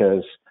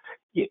 because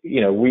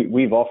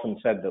we've often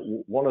said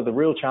that one of the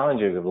real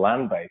challenges of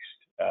land-based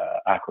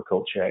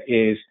aquaculture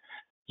is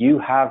you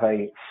have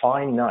a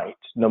finite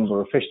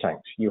number of fish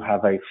tanks. You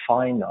have a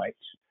finite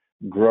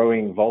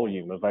growing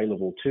volume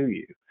available to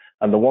you.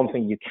 And the one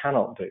thing you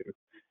cannot do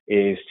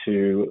is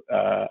to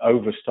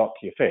overstock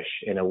your fish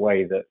in a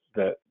way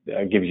that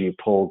gives you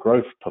poor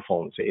growth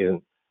performance. It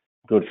isn't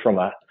good from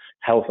a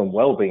health and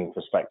well-being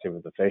perspective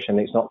of the fish, and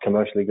it's not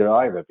commercially good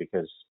either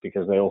because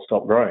they all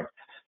stop growing.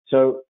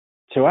 So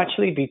to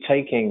actually be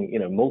taking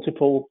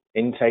multiple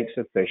intakes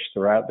of fish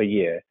throughout the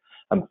year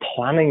and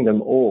planning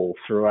them all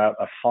throughout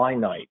a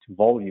finite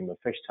volume of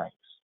fish tanks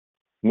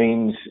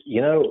means,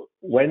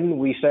 when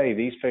we say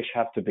these fish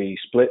have to be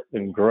split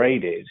and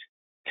graded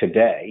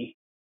today,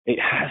 it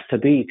has to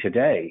be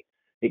today.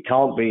 It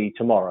can't be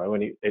tomorrow,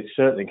 and it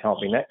certainly can't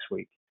be next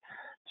week.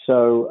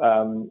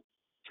 So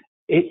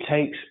it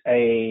takes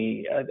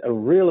a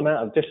real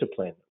amount of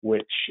discipline,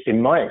 which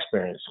in my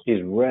experience is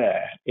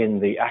rare in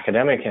the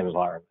academic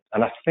environment.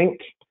 And I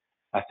think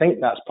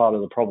that's part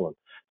of the problem.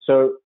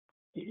 So,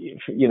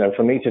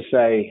 for me to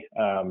say,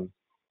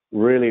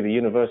 really the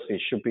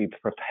universities should be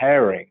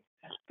preparing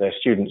their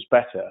students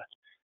better,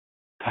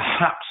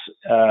 perhaps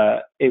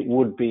it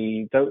would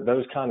be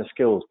those kind of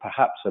skills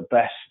perhaps are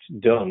best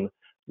done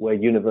where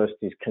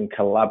universities can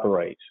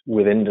collaborate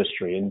with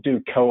industry and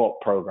do co-op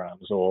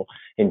programs or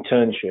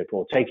internship,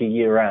 or take a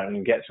year out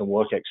and get some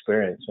work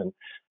experience,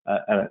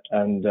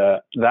 and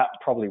that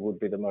probably would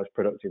be the most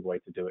productive way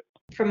to do it.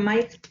 From my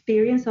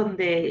experience on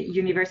the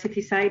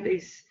university side,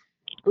 is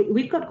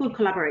we've got good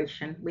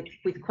collaboration with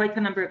quite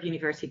a number of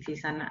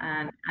universities and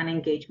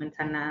engagement,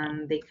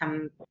 and they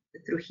come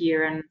through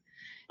here, and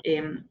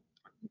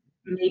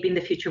maybe in the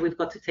future we've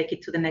got to take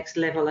it to the next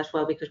level as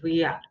well, because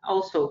we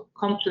also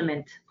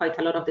complement quite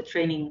a lot of the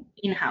training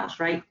in-house,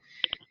 right?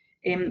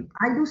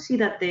 I do see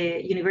that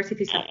the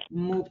universities have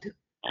moved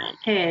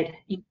ahead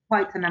in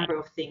quite a number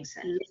of things,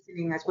 and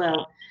listening as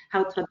well,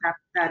 how to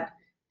adapt that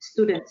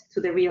student to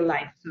the real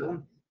life.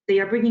 So they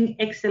are bringing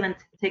excellent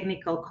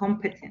technical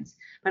competence,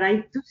 but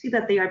I do see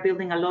that they are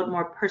building a lot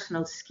more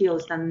personal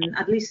skills than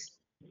at least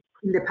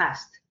in the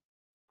past.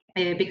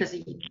 Because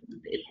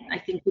I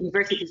think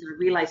universities are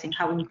realizing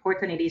how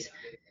important it is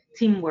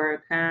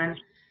teamwork and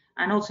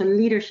also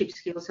leadership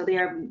skills. So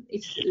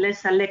it's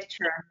less a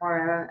lecture,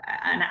 more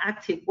an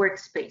active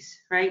workspace,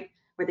 right?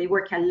 Where they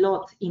work a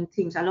lot in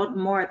teams, a lot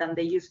more than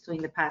they used to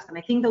in the past. And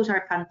I think those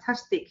are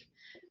fantastic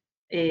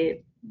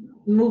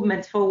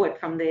movements forward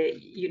from the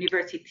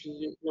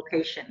university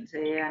locations.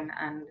 And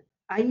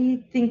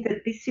I think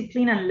that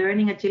discipline and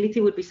learning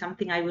agility would be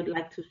something I would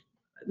like to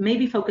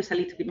maybe focus a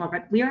little bit more,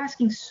 but we are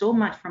asking so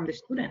much from the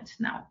students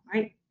now,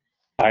 right?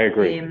 I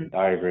agree.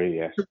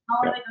 Yes. So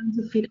how are they going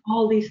to fit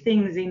all these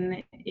things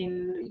in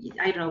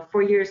I don't know,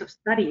 4 years of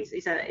studies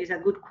is a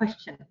good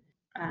question.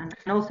 And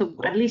also,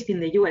 at least in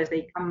the US,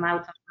 they come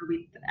out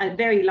with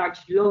very large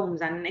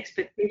loans and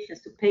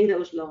expectations to pay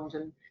those loans,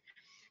 and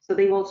so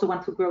they also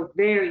want to grow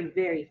very,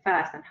 very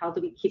fast. And how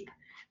do we keep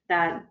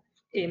that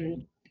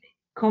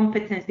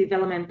competence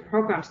development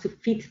programs to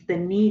fit the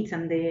needs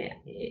and the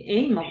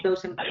aim of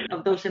those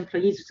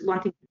employees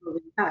wanting to grow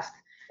really fast?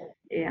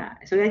 Yeah,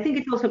 so I think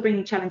it's also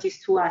bringing challenges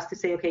to us to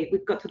say, okay,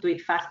 we've got to do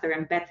it faster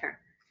and better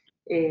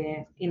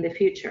in the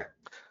future.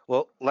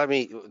 Well, let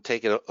me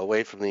take it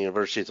away from the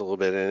universities a little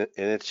bit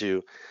and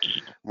into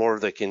more of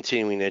the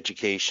continuing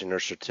education or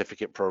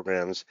certificate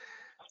programs.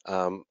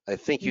 I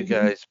think you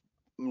guys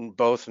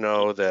both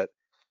know that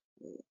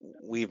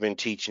we've been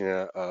teaching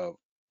a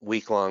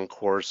week-long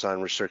course on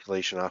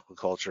recirculation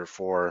aquaculture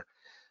for,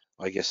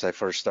 I guess I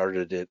first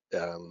started it in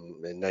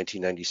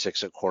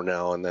 1996 at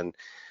Cornell, and then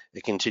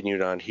it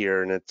continued on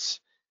here, and it's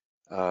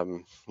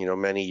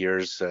many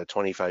years,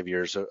 25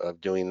 years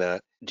of doing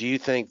that. Do you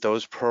think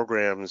those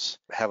programs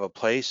have a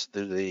place?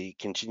 Do they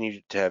continue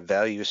to have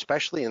value,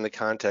 especially in the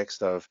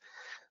context of,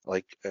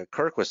 like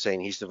Kirk was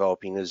saying, he's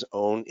developing his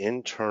own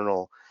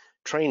internal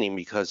training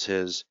because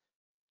his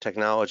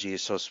technology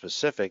is so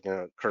specific?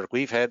 Kirk,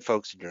 we've had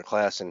folks in your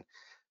class, and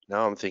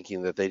now I'm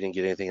thinking that they didn't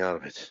get anything out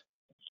of it.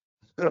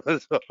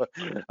 So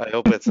I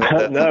hope it's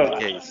not the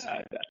case.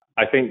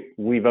 I think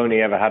we've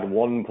only ever had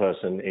one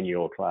person in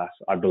your class,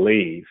 I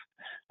believe,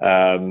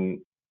 and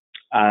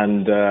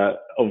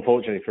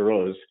unfortunately for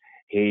us,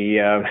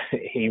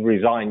 he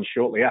resigned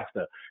shortly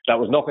after. That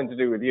was nothing to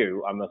do with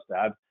you, I must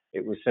add.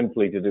 It was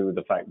simply to do with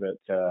the fact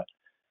that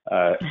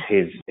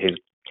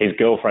his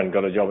girlfriend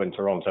got a job in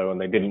Toronto, and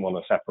they didn't want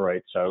to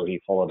separate, so he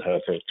followed her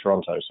to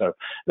Toronto. So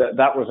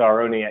that was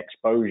our only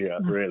exposure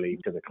really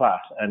to the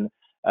class. And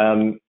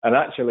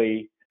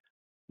actually,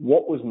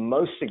 what was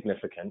most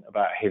significant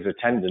about his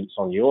attendance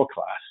on your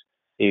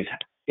class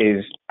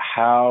is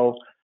how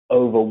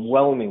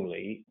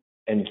overwhelmingly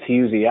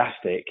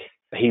enthusiastic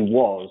he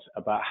was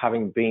about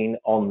having been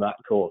on that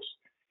course.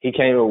 He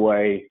came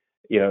away,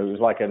 it was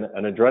like an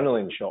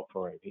adrenaline shot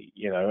for him,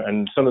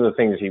 and some of the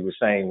things he was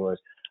saying was,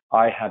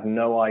 I had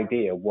no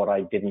idea what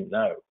I didn't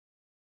know,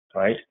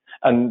 right?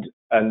 And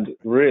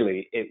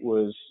really, it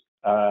was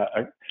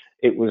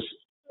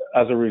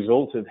as a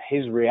result of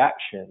his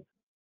reaction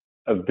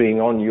of being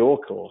on your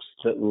course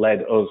that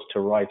led us to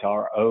write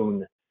our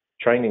own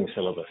training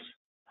syllabus.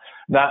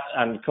 That,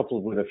 and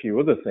coupled with a few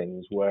other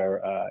things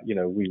where,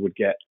 we would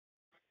get,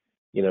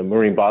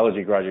 marine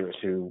biology graduates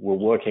who were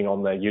working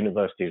on their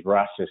university's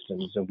RAS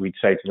systems, and we'd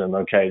say to them,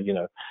 okay,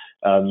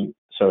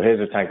 so here's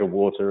a tank of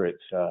water.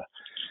 It's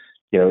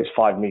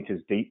 5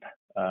 meters deep,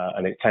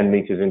 and it's 10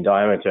 meters in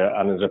diameter,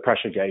 and there's a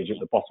pressure gauge at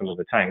the bottom of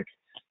the tank.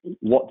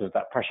 What does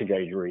that pressure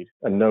gauge read?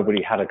 And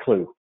nobody had a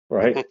clue,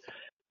 right?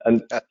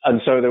 And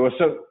so there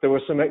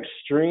were some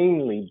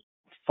extremely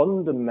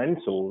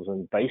fundamentals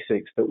and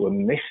basics that were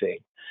missing.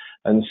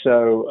 And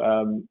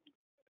so,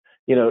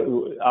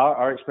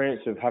 our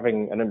experience of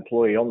having an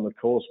employee on the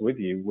course with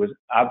you was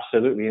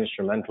absolutely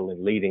instrumental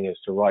in leading us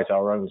to write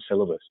our own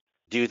syllabus.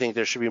 Do you think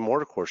there should be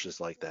more courses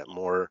like that,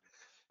 more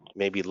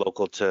maybe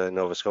local to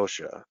Nova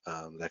Scotia,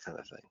 that kind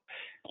of thing?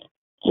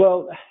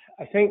 Well,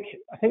 I think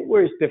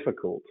where it's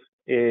difficult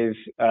is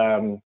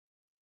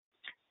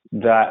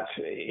that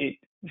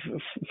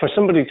for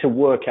somebody to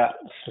work at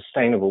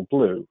Sustainable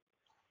Blue,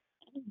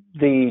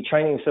 the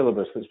training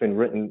syllabus that's been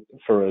written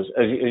for us,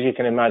 as you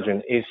can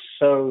imagine, is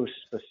so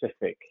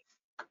specific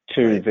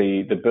to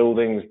the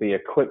buildings, the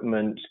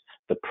equipment,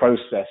 the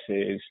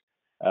processes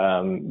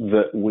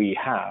that we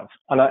have,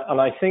 and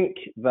I think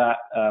that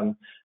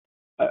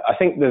I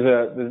think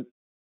there's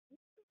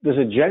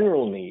a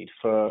general need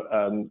for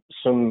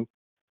some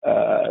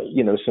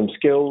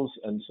skills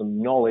and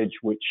some knowledge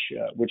which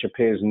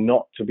appears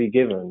not to be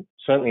given,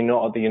 certainly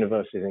not at the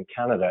universities in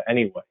Canada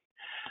anyway,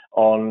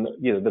 on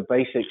the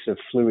basics of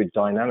fluid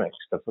dynamics,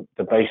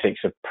 the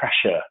basics of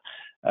pressure,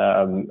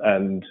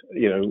 and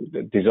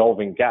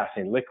dissolving gas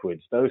in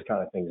liquids, those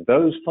kind of things.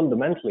 Those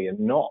fundamentally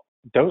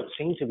don't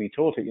seem to be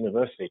taught at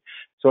university.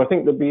 So I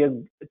think there'd be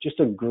just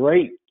a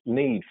great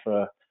need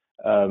for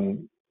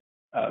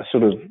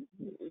sort of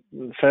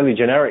fairly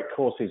generic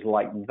courses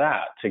like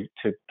that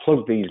to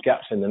plug these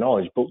gaps in the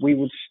knowledge, but we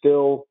would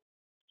still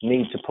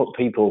need to put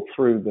people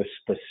through the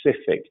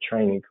specific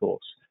training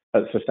course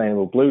at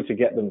Sustainable Blue to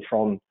get them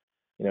from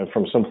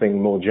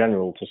something more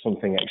general to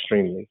something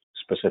extremely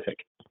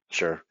specific.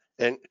 Sure.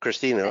 And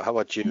Christina, how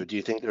about you? Do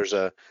you think there's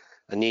a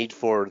need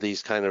for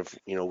these kind of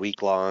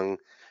week-long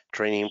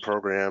training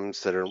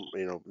programs that are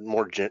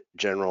more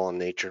general in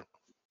nature?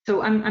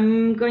 So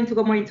I'm going to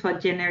go more into a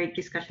generic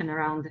discussion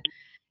around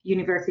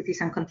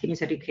universities and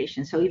continuous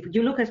education. So if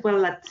you look as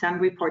well at some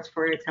reports,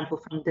 for example,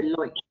 from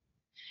Deloitte,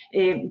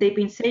 they've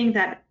been saying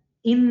that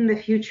in the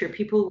future,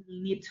 people will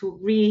need to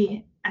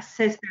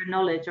reassess their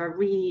knowledge or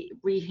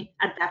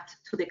readapt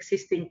to the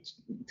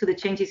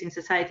changes in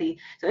society.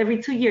 So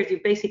every 2 years, you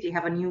basically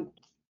have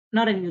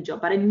not a new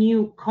job, but a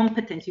new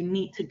competence you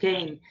need to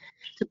gain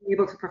to be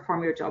able to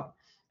perform your job.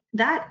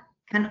 That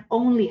can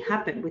only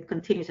happen with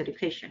continuous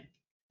education.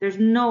 There's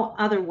no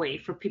other way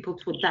for people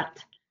to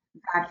adapt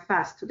that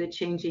fast to the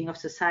changing of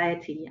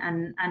society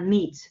and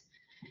needs.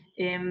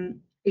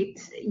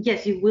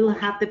 Yes, you will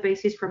have the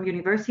basis from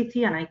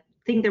university, and I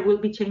think there will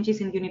be changes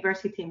in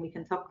university, and we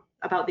can talk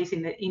about this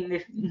in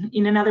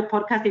another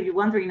podcast if you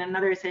want, or in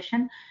another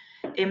session.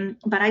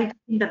 But I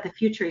think that the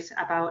future is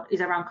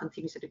around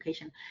continuous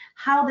education.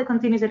 How the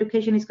continuous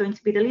education is going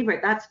to be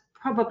delivered, that's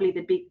probably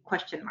the big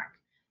question mark.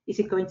 Is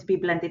it going to be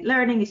blended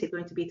learning? Is it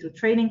going to be through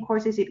training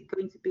courses? Is it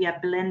going to be a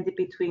blend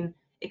between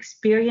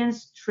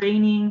experience,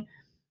 training,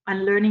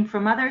 and learning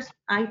from others?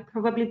 I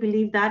probably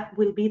believe that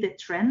will be the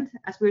trend,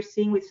 as we're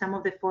seeing with some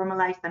of the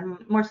formalized and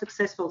more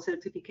successful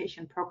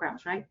certification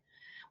programs, right?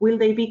 Will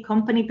they be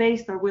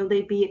company-based or will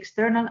they be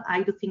external?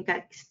 I do think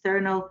that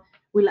external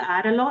will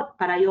add a lot,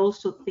 but I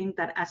also think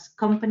that as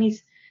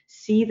companies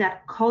see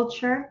that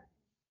culture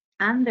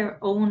and their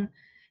own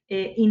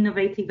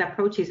innovative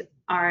approaches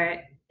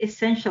are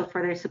essential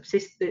for their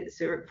subsistence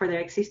or for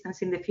their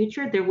existence in the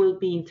future, there will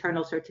be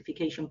internal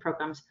certification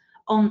programs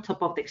on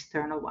top of the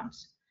external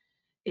ones.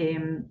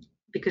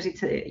 Because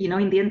it's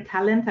in the end,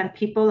 talent and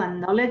people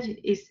and knowledge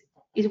is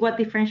what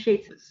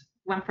differentiates us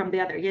one from the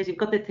other. Yes, you've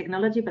got the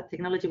technology, but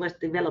technology was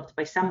developed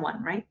by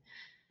someone, right?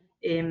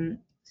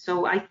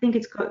 So I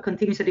think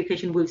continuous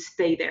education will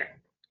stay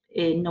there,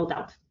 no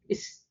doubt.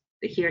 It's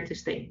here to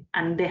stay.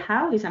 And the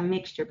how is a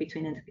mixture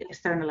between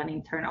external and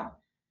internal.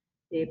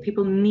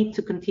 People need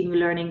to continue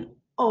learning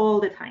all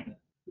the time,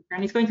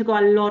 and it's going to go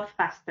a lot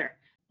faster,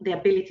 the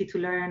ability to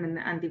learn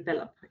and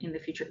develop in the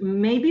future.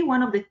 Maybe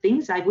one of the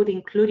things I would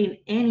include in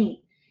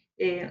any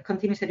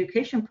continuous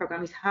education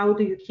program is how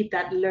do you keep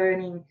that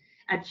learning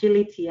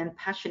agility and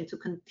passion to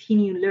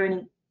continue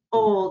learning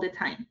all the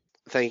time.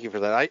 Thank you for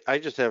that. I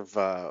just have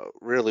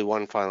really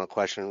one final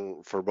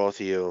question for both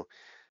of you,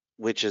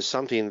 which is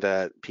something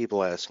that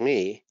people ask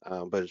me,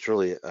 but it's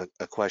really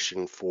a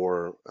question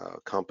for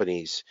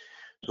companies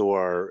who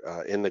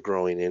are in the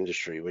growing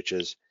industry, which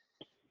is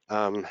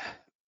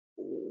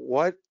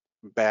what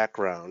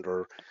background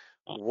or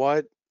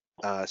what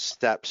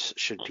steps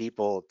should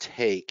people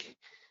take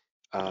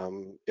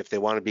if they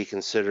want to be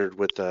considered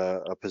with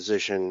a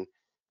position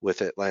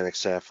with Atlantic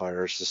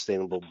Sapphire or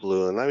Sustainable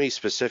Blue. And let me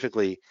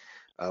specifically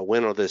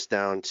winnow this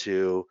down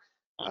to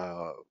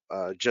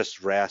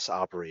just RAS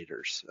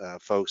operators,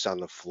 folks on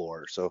the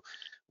floor. So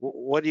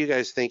what do you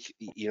guys think,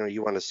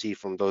 you want to see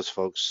from those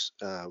folks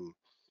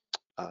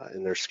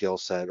in their skill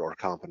set or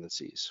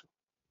competencies?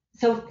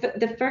 So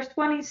the first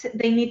one is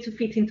they need to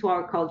fit into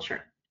our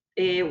culture.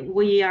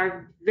 We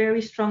are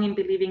very strong in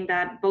believing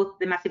that both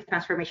the massive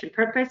transformation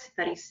purpose,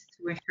 that is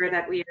to ensure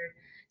that we are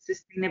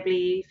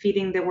sustainably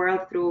feeding the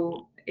world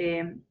through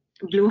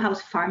blue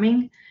house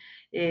farming,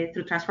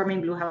 through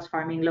transforming blue house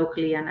farming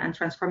locally and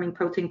transforming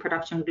protein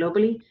production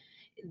globally,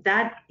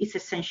 that is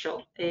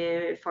essential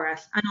for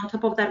us. And on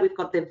top of that, we've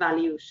got the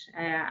values,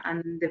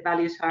 and the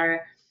values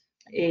are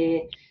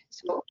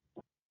so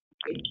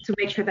to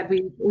make sure that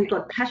we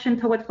got passion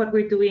towards what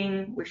we're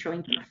doing. We're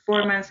showing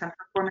performance, and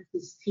performance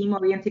is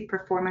team-oriented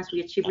performance. We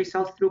achieve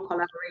results through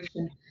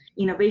collaboration.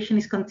 Innovation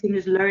is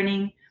continuous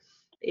learning,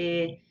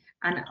 and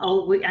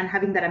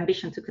having that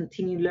ambition to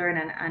continue learn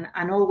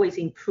and always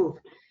improve.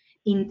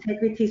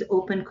 Integrity is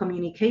open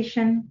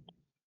communication,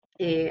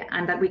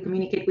 and that we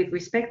communicate with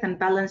respect, and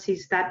balance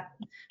is that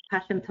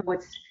passion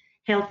towards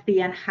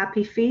healthy and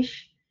happy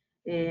fish.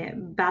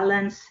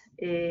 Balance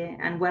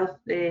and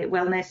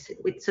wellness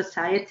with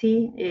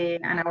society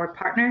and our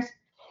partners,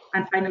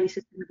 and finally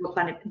sustainable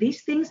planet.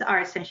 These things are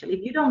essential.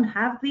 If you don't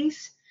have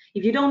these,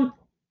 if you don't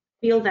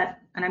feel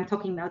that, and I'm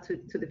talking now to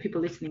the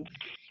people listening,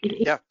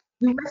 if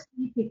you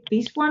resonate with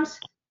these ones,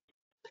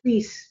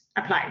 please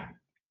apply.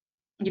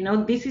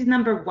 This is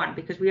number one,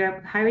 because we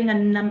are hiring a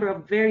number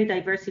of very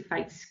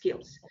diversified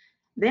skills.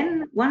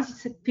 Then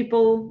once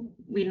people,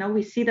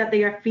 we see that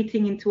they are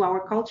fitting into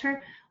our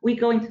culture, we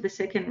go into the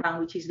second round,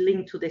 which is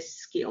linked to the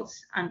skills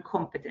and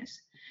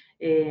competence,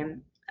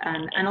 and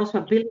also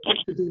ability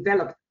to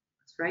develop,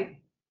 right?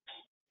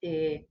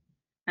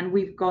 And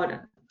we've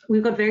got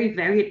very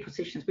varied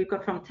positions. We've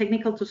got from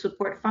technical to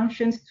support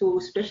functions to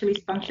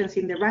specialist functions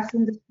in the RAS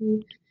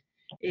industry.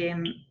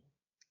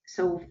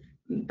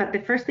 But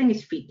the first thing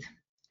is fit,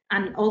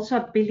 and also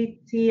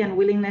ability and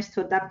willingness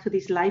to adapt to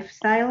this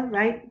lifestyle,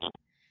 right?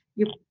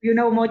 You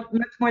know much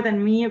more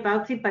than me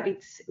about it, but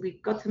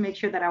we've got to make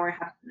sure that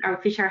our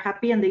fish are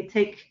happy, and they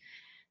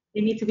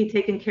need to be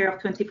taken care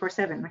of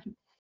 24/7. Right?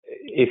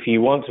 If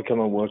you want to come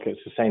and work at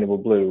Sustainable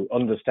Blue,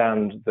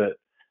 understand that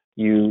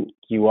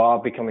you are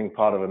becoming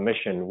part of a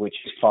mission which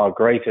is far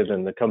greater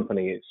than the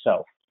company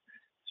itself.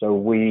 So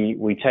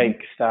we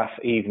take staff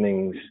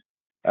evenings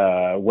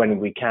when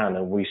we can,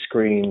 and we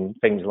screen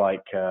things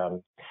like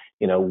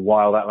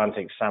wild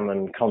Atlantic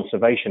salmon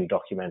conservation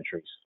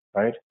documentaries,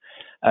 right?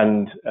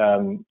 And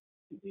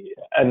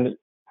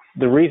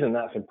the reason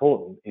that's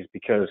important is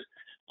because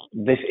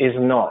this is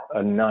not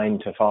a 9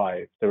 to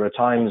 5. There are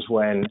times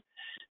when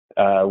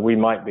we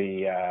might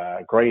be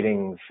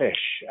grading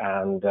fish,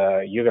 and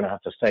you're going to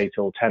have to stay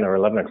till 10 or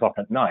 11 o'clock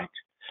at night.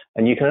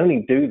 And you can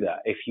only do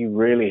that if you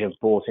really have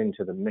bought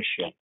into the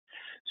mission.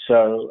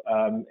 So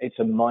it's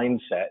a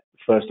mindset.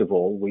 First of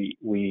all,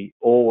 we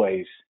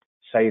always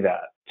say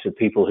that to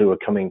people who are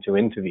coming to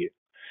interview.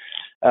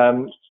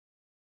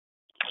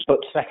 But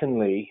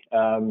secondly,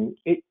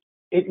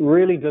 it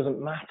really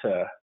doesn't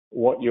matter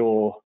what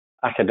your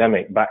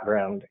academic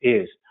background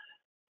is.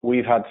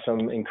 We've had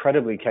some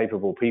incredibly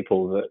capable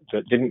people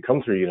that didn't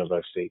come through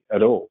university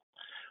at all.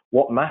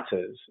 What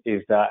matters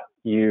is that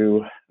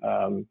you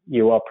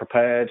are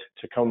prepared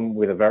to come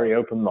with a very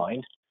open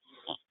mind,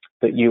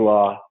 that you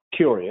are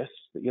curious,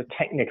 that you're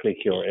technically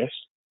curious,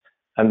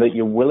 and that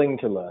you're willing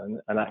to learn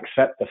and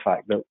accept the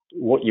fact that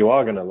what you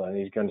are going to learn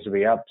is going to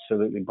be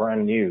absolutely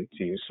brand new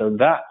to you. So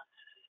that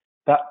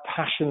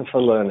passion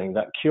for learning,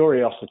 that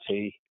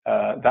curiosity,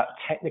 that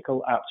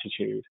technical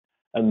aptitude,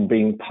 and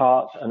being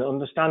part and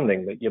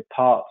understanding that you're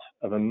part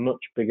of a much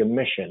bigger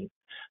mission,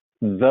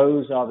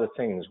 those are the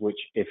things which,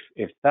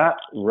 if that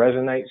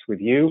resonates with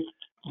you,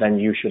 then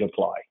you should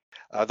apply.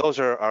 Those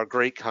are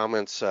great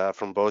comments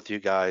from both you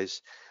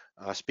guys,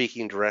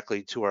 speaking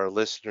directly to our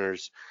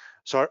listeners.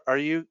 So are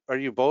you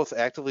both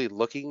actively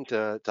looking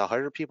to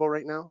hire people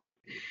right now?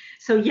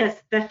 So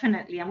yes,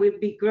 definitely, and we'll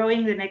be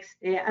growing the next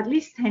at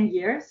least 10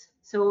 years.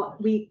 So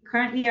we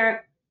currently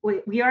are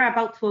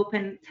about to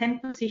open 10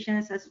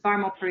 positions as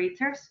farm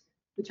operators,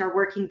 which are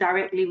working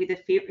directly with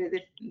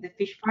the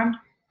fish farm,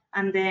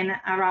 and then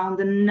around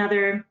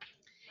another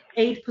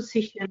 8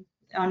 positions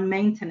on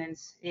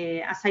maintenance,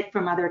 aside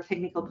from other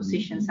technical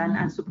positions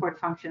and support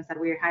functions that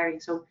we're hiring.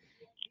 So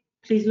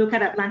please look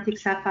at Atlantic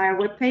Sapphire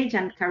webpage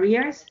and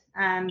careers,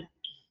 and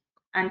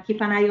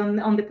keep an eye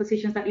on the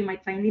positions that you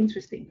might find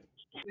interesting.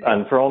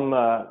 And from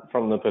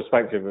the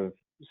perspective of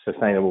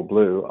Sustainable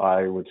Blue,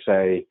 I would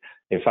say,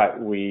 in fact,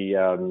 we,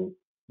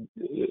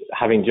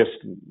 having just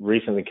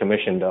recently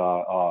commissioned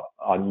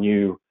our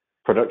new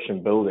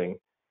production building,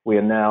 we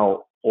are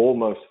now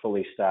almost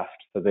fully staffed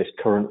for this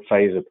current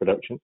phase of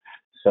production.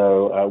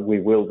 So we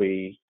will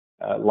be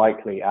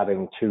likely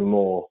adding 2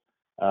 more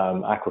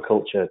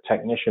aquaculture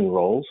technician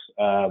roles,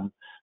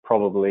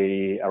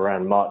 probably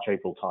around March,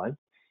 April time.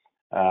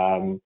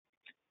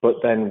 but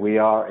then we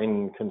are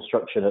in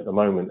construction at the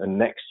moment, and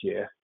next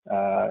year,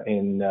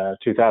 in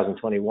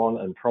 2021,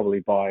 and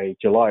probably by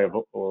July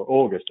or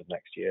August of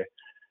next year,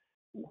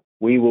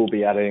 we will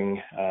be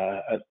adding,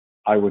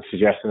 I would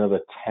suggest,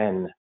 another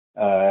 10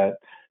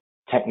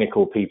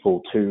 technical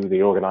people to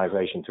the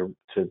organization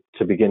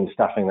to begin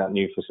staffing that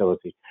new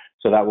facility.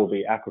 So that will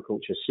be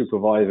aquaculture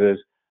supervisors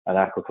and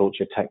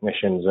aquaculture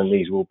technicians, and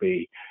these will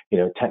be,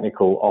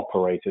 technical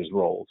operators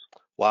roles.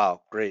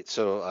 Wow, great.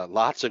 So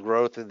lots of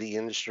growth in the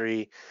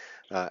industry,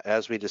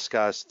 as we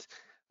discussed.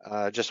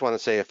 Just want to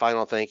say a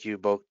final thank you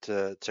both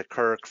to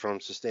Kirk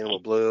from Sustainable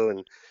Blue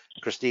and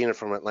Christina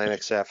from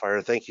Atlantic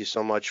Sapphire. Thank you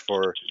so much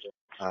for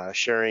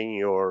sharing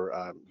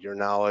your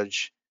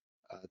knowledge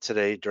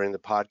today during the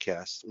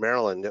podcast.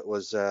 Marilyn, it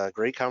was a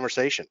great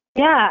conversation.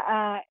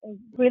 Yeah, it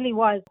really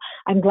was.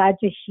 I'm glad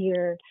to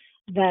hear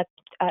that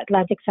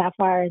Atlantic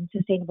Sapphire and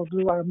Sustainable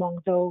Blue are among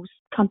those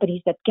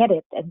companies that get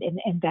it and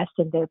invest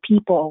in their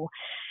people.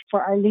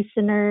 For our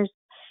listeners,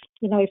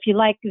 if you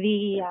like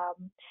the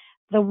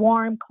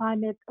warm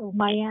climate of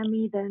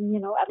Miami,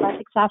 then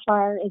Atlantic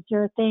Sapphire is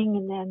your thing,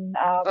 and then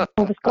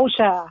Nova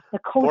Scotia, the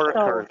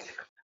coastal.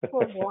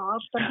 Wow,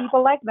 some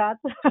people like that.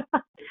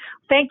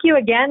 Thank you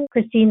again,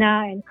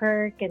 Christina and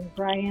Kirk and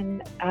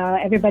Brian,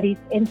 everybody's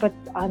input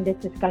on this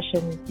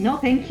discussion. No,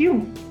 thank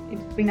you.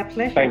 It's been a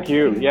pleasure. Thank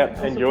you.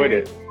 Yeah, enjoyed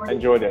it.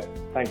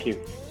 Thank you.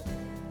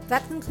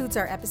 That concludes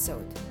our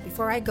episode.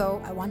 Before I go,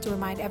 I want to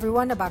remind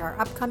everyone about our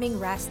upcoming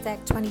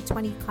RASTEC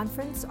 2020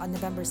 conference on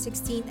November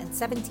 16 and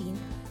 17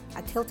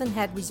 at Hilton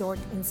Head Resort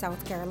in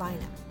South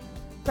Carolina.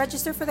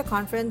 Register for the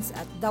conference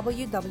at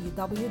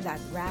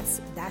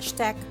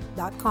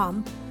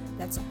www.ras-tech.com.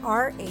 That's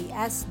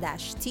RAS-TEC.com.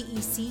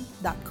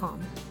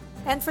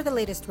 And for the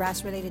latest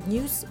RAS-related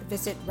news,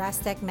 visit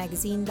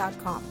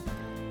rastechmagazine.com.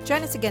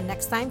 Join us again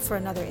next time for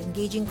another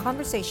engaging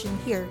conversation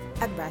here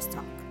at RAS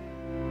Talk.